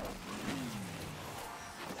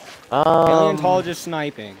 Paleontologist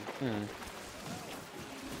sniping.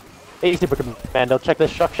 Hey, Super Commando, check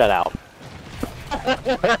this shuck shot out.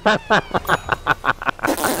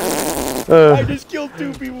 I just killed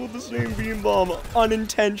 2 people with the same beam bomb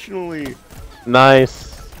unintentionally.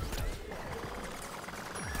 Nice.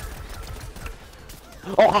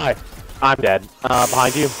 Oh, hi. I'm dead.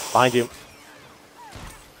 Behind you. Behind you.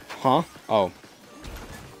 Huh? Oh.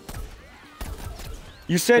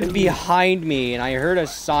 You said behind me, and I heard a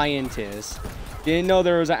scientist. Didn't know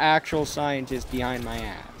there was an actual scientist behind my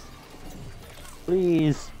ass.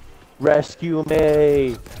 Please, rescue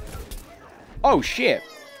me. Oh, shit.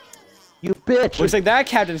 You bitch. Looks like that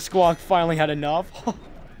Captain Squawk finally had enough.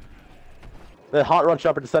 The hot rod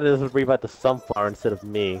chopper decided to revive the sunflower instead of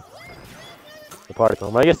me. The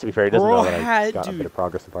particle. I guess to be fair, he doesn't know that I got a bit of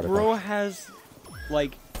progress in particle. Bro has,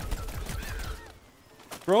 like...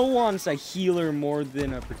 Bro wants a healer more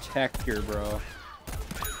than a protector, bro.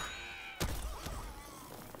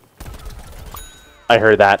 I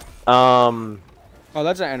heard that. Oh,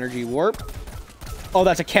 that's an energy warp. Oh,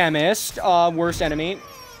 that's a chemist. Worst enemy.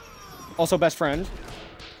 Also best friend.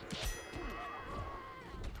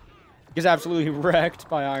 He's absolutely wrecked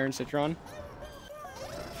by Iron Citron.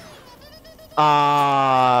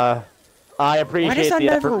 I appreciate the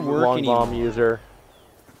effort from long bomb user.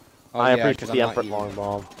 Oh, I yeah, appreciate the effort long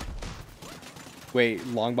bomb. Wait,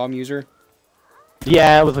 long bomb user?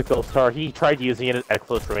 Yeah, it was a ghost star. He tried using it at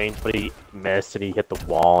close range, but he missed and he hit the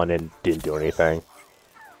wall and then didn't do anything.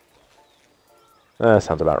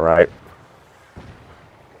 Sounds about right.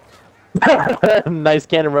 Nice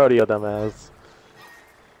cannon rodeo, dumbass.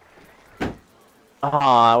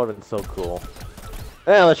 Ah, that would have been so cool.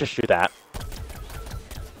 Let's just shoot that.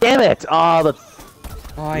 Damn it! Ah, the.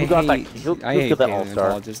 Oh, I hate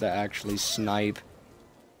paleontologists that actually snipe.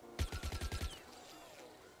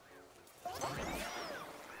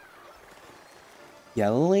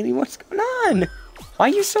 Yellow lady, what's going on? Why are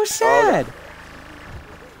you so sad?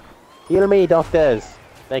 Heal me, doctors.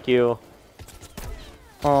 Thank you.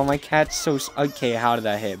 Oh, my cat's so... Okay, how did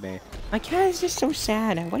that hit me? My cat is just so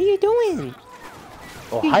sad. What are you doing?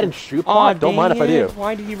 Oh, hide and shoot pot? Don't mind if I do.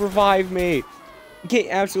 Why did he revive me?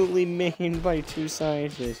 Get absolutely mained by 2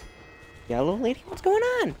 scientists. Yellow lady, what's going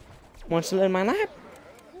on? Wants to live in my lap?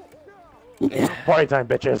 Party time,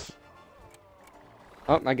 bitches.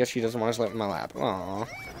 Oh, I guess she doesn't want to sleep in my lap. Aww.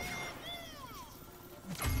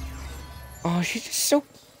 Oh, she's just so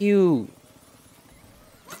cute.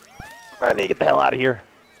 I need to get the hell out of here.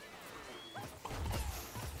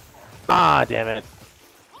 Ah, damn it.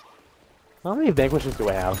 How many vanquishes do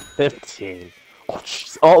I have? 15. Oh,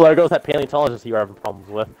 jeez. Oh, there goes that paleontologist you were having problems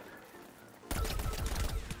with.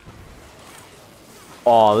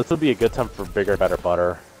 Oh, this would be a good time for bigger, better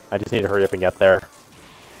butter. I just need to hurry up and get there.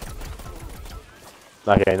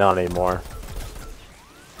 Okay, not anymore.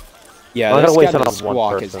 Yeah, this guy, the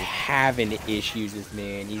Squawk, is having issues with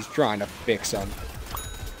me, and he's trying to fix them.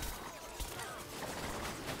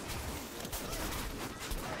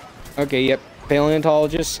 Okay, yep.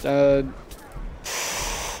 Paleontologist, okay,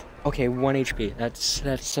 1 HP. That's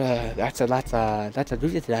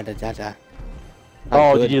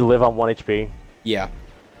Oh, did you live on 1 HP? Yeah.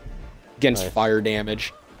 Against fire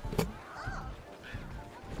damage.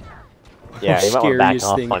 Yeah, you might want to back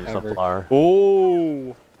off on Sunflower.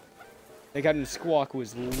 Oh! The guy in the Squawk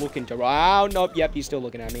was looking to... Oh, nope, yep, he's still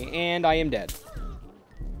looking at me. And I am dead.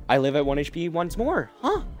 I live at 1 HP once more.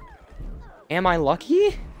 Huh? Am I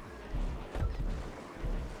lucky?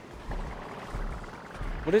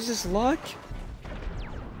 What is this luck?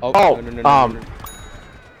 Oh, no.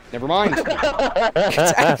 Never mind.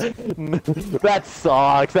 That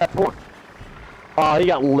sucks. That poor... Oh, he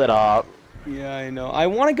got lit up. Yeah, I know. I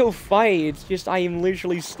want to go fight. It's just I am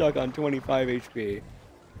literally stuck on 25 HP.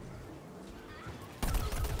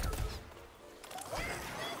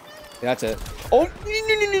 That's it. Oh!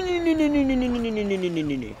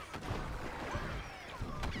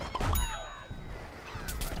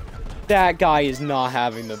 That guy is not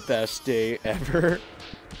having the best day ever.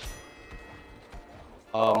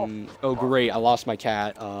 Oh great, I lost my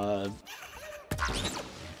cat.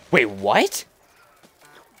 Wait, what?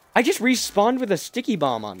 I just respawned with a sticky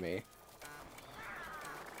bomb on me.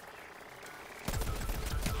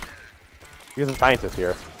 Here's a scientist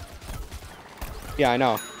here. Yeah, I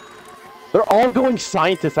know. They're all going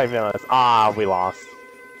scientists, I've noticed. Ah, we lost.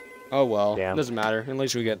 Oh well, damn. Doesn't matter. At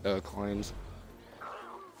least we get the coins.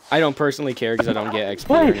 I don't personally care because I don't get XP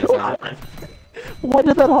or anything. Why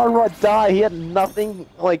did that hard rod die? He had nothing,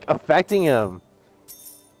 like, affecting him.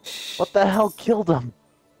 What the hell killed him?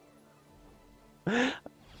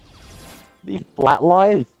 He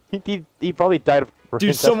flatlined? He probably died of...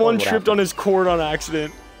 Dude, someone tripped on his cord on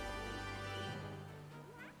accident.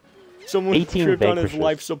 Someone tripped on his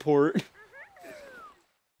life support.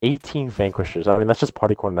 18 vanquishers. I mean, that's just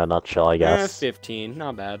party cord in a nutshell, I guess. 15.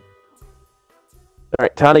 Not bad.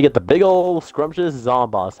 Alright, time to get the big ol' scrumptious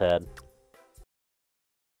Zomboss head.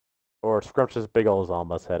 Or scrumptious big ol'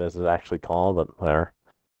 Zomboss head, as it's actually called, but whatever.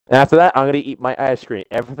 And after that, I'm gonna eat my ice cream.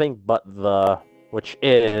 Everything but the... Which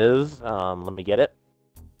is... let me get it.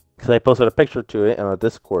 Because I posted a picture to it on a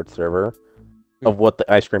Discord server of what the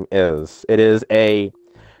ice cream is. It is a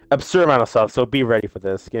absurd amount of stuff, so be ready for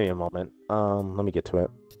this. Give me a moment. Let me get to it.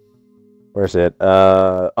 Where's it?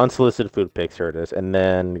 Unsolicited food pics. Here it is. And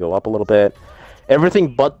then go up a little bit.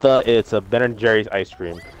 Everything but the... It's a Ben & Jerry's ice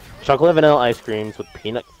cream. Chocolate vanilla ice creams with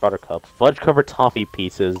peanut butter cups. Fudge-covered toffee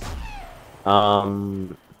pieces.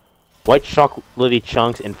 White chocolatey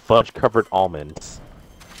chunks and fudge-covered almonds.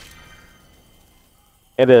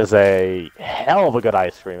 It is a hell of a good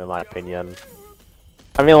ice cream, in my opinion.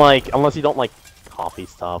 I mean, like, unless you don't like coffee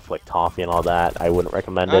stuff, like toffee and all that, I wouldn't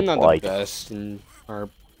recommend it. I'm not the best in...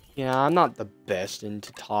 Yeah, I'm not the best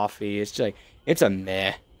into toffee. It's like... It's a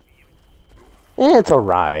meh. It's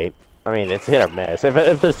alright. I mean, it's hit or miss.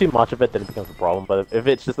 If there's too much of it, then it becomes a problem. But if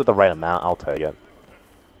it's just at the right amount, I'll take it.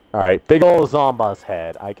 Alright, big ol' Zomboss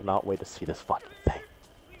head. I cannot wait to see this fucking thing.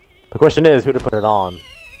 The question is, who to put it on?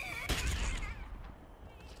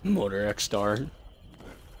 Motor X Star.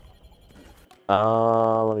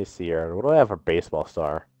 Let me see here. What do I have for Baseball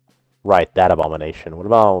Star? Right, that abomination. What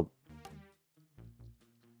about...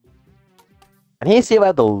 I need to see if I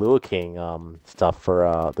have the Lua King, stuff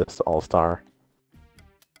for, this All-Star.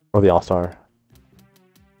 Or the All-Star.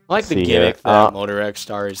 I like the gimmick that Motor X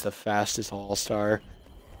Star is the fastest All-Star.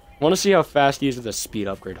 I want to see how fast he is with a speed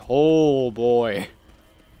upgrade. Oh boy.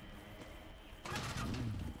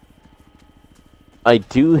 I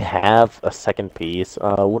do have a second piece.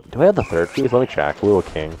 Do I have the third piece? Let me check. Lua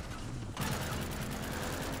King.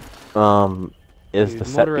 Is the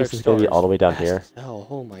set piece going to be all the way down here?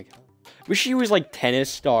 Oh my god. Wish he was like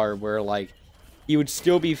Tennis Star, where like he would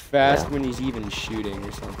still be fast when he's even shooting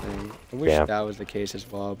or something. I wish that was the case as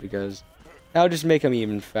well, because that would just make him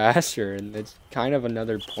even faster, and it's kind of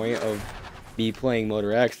another point of me playing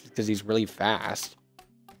Motor X, because he's really fast.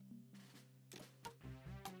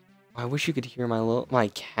 I wish you could hear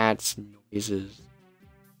my cat's noises.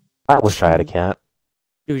 I wish I had a cat.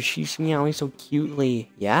 Dude, she's meowing so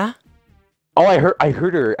cutely. Yeah? Oh, I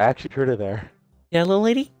heard her. I actually heard her there. Yeah, little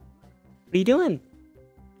lady? What are you doing?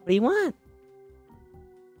 What do you want?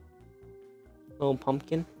 Little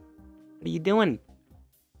pumpkin? What are you doing?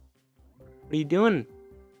 What are you doing?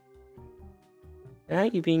 Yeah,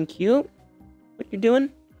 you being cute? What you doing?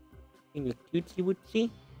 You look cutesy wootsy.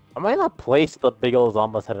 I might not place the big old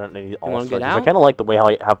Zomba's head on any All-Stars, get because I out? kind of like the way how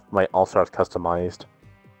I have my All-Stars customized.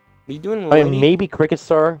 What are you doing, little I mean, lady? maybe Cricket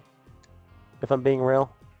Star, if I'm being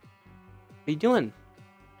real. What are you doing?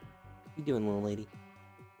 What are you doing, little lady?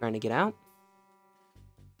 Trying to get out?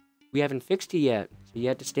 We haven't fixed you yet, so you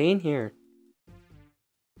have to stay in here.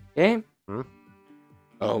 Okay? Hmm?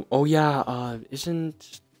 Oh yeah,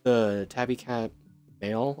 isn't the tabby cat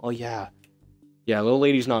male? Oh yeah. Yeah, little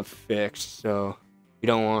lady's not fixed, so we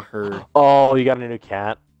don't want her. Oh, you got a new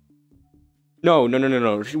cat? No.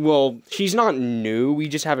 Well, she's not new, we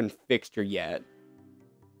just haven't fixed her yet.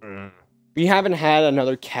 We haven't had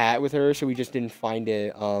another cat with her, so we just didn't find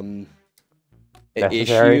it, an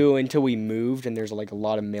Necessary? issue until we moved, and there's, like, a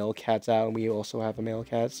lot of male cats out, and we also have a male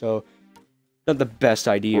cat, so not the best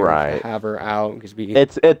idea Right. to have her out, because we...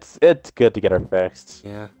 It's good to get her fixed.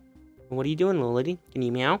 Yeah. What are you doing, little lady? Can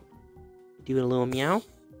you meow? Do a little meow?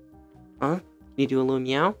 Huh? Can you do a little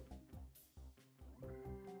meow?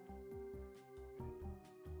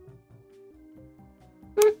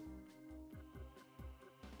 What are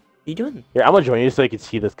you doing? Here, I'm gonna join you so you can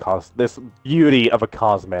see this this beauty of a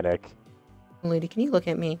cosmetic. Lady, can you look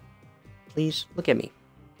at me? Please, look at me.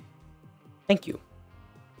 Thank you.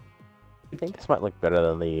 I think this might look better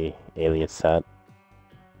than the alien set.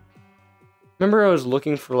 Remember I was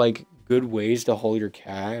looking for, like, good ways to hold your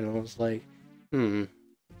cat, and I was like,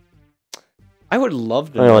 I would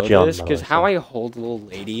love to I'll know let you on this, know, because so. how I hold little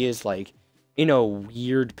lady is, like, in a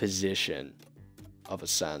weird position, of a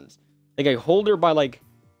sense. Like, I hold her by, like,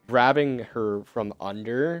 grabbing her from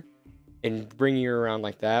under, and bringing her around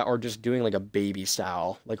like that, or just doing, like, a baby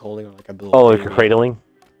style, like, holding her like a little Oh, baby. like cradling?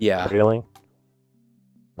 Yeah. Cradling?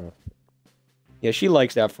 Yeah, she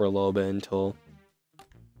likes that for a little bit until,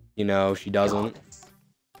 you know, she doesn't.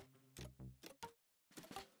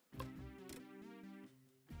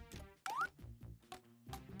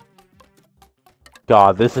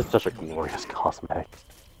 God, this is such a glorious cosmetic.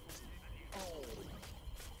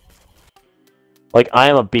 Like, I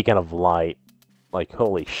am a beacon of light. Like,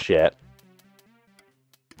 holy shit.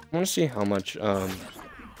 I want to see how much,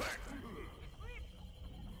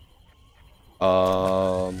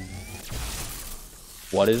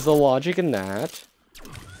 what is the logic in that?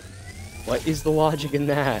 What is the logic in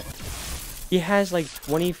that? He has, like,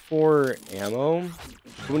 24 ammo.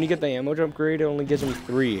 But when you get the ammo upgrade, it only gives him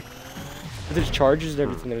 3. But there's charges and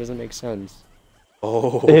everything that doesn't make sense.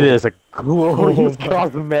 Oh. It is a glorious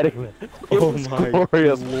cosmetic. Oh my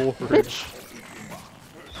glorious lord.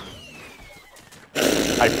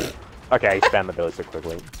 Okay, I spammed the village so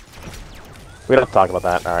quickly. We don't have to talk about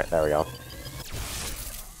that. Alright, there we go.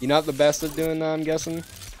 You're not the best at doing that, I'm guessing?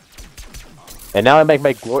 And now I make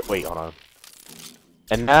my wait, hold on.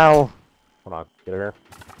 And now... Hold on, get her.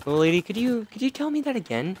 Little lady, could you tell me that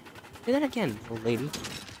again? Say that again, little lady.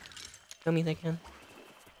 Tell me that again.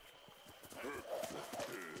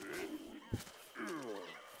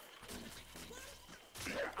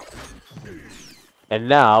 And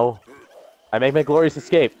now, I make my glorious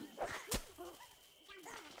escape.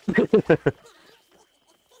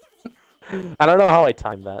 I don't know how I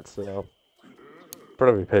timed that, so...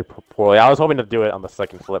 Probably pretty poorly. I was hoping to do it on the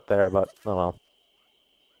second flip there, but oh well.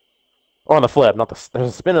 Oh, on the flip, not the... There's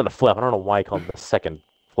a spin and a flip. I don't know why I called it the second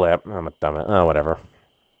flip. I'm a dumb it. Oh, whatever.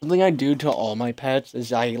 Something I do to all my pets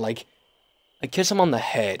is I kiss them on the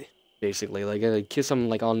head, basically. Like, I kiss them,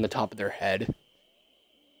 like, on the top of their head.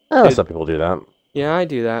 Oh, some people do that. Yeah, I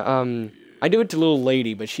do that. I do it to little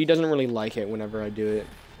lady, but she doesn't really like it whenever I do it.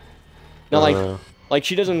 Not like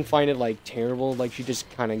she doesn't find it, like, terrible. Like, she just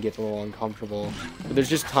kind of gets a little uncomfortable. But there's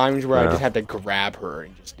just times where I just have to grab her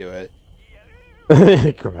and just do it.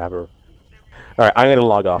 Grab her. Alright, I'm gonna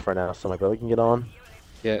log off right now so my brother can get on.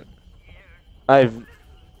 Yeah. I'm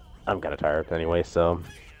kinda tired anyway, so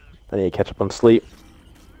I need to catch up on sleep.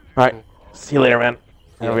 Alright, see you later, man.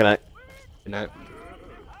 Have a good night. Good night.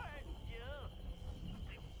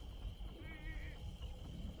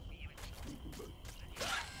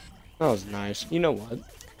 That was nice. You know what?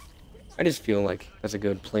 I just feel like that's a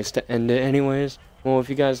good place to end it anyways. Well, if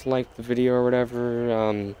you guys liked the video or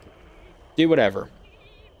whatever, do whatever.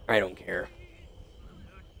 I don't care.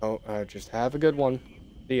 Oh, just have a good one.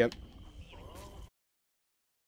 See ya.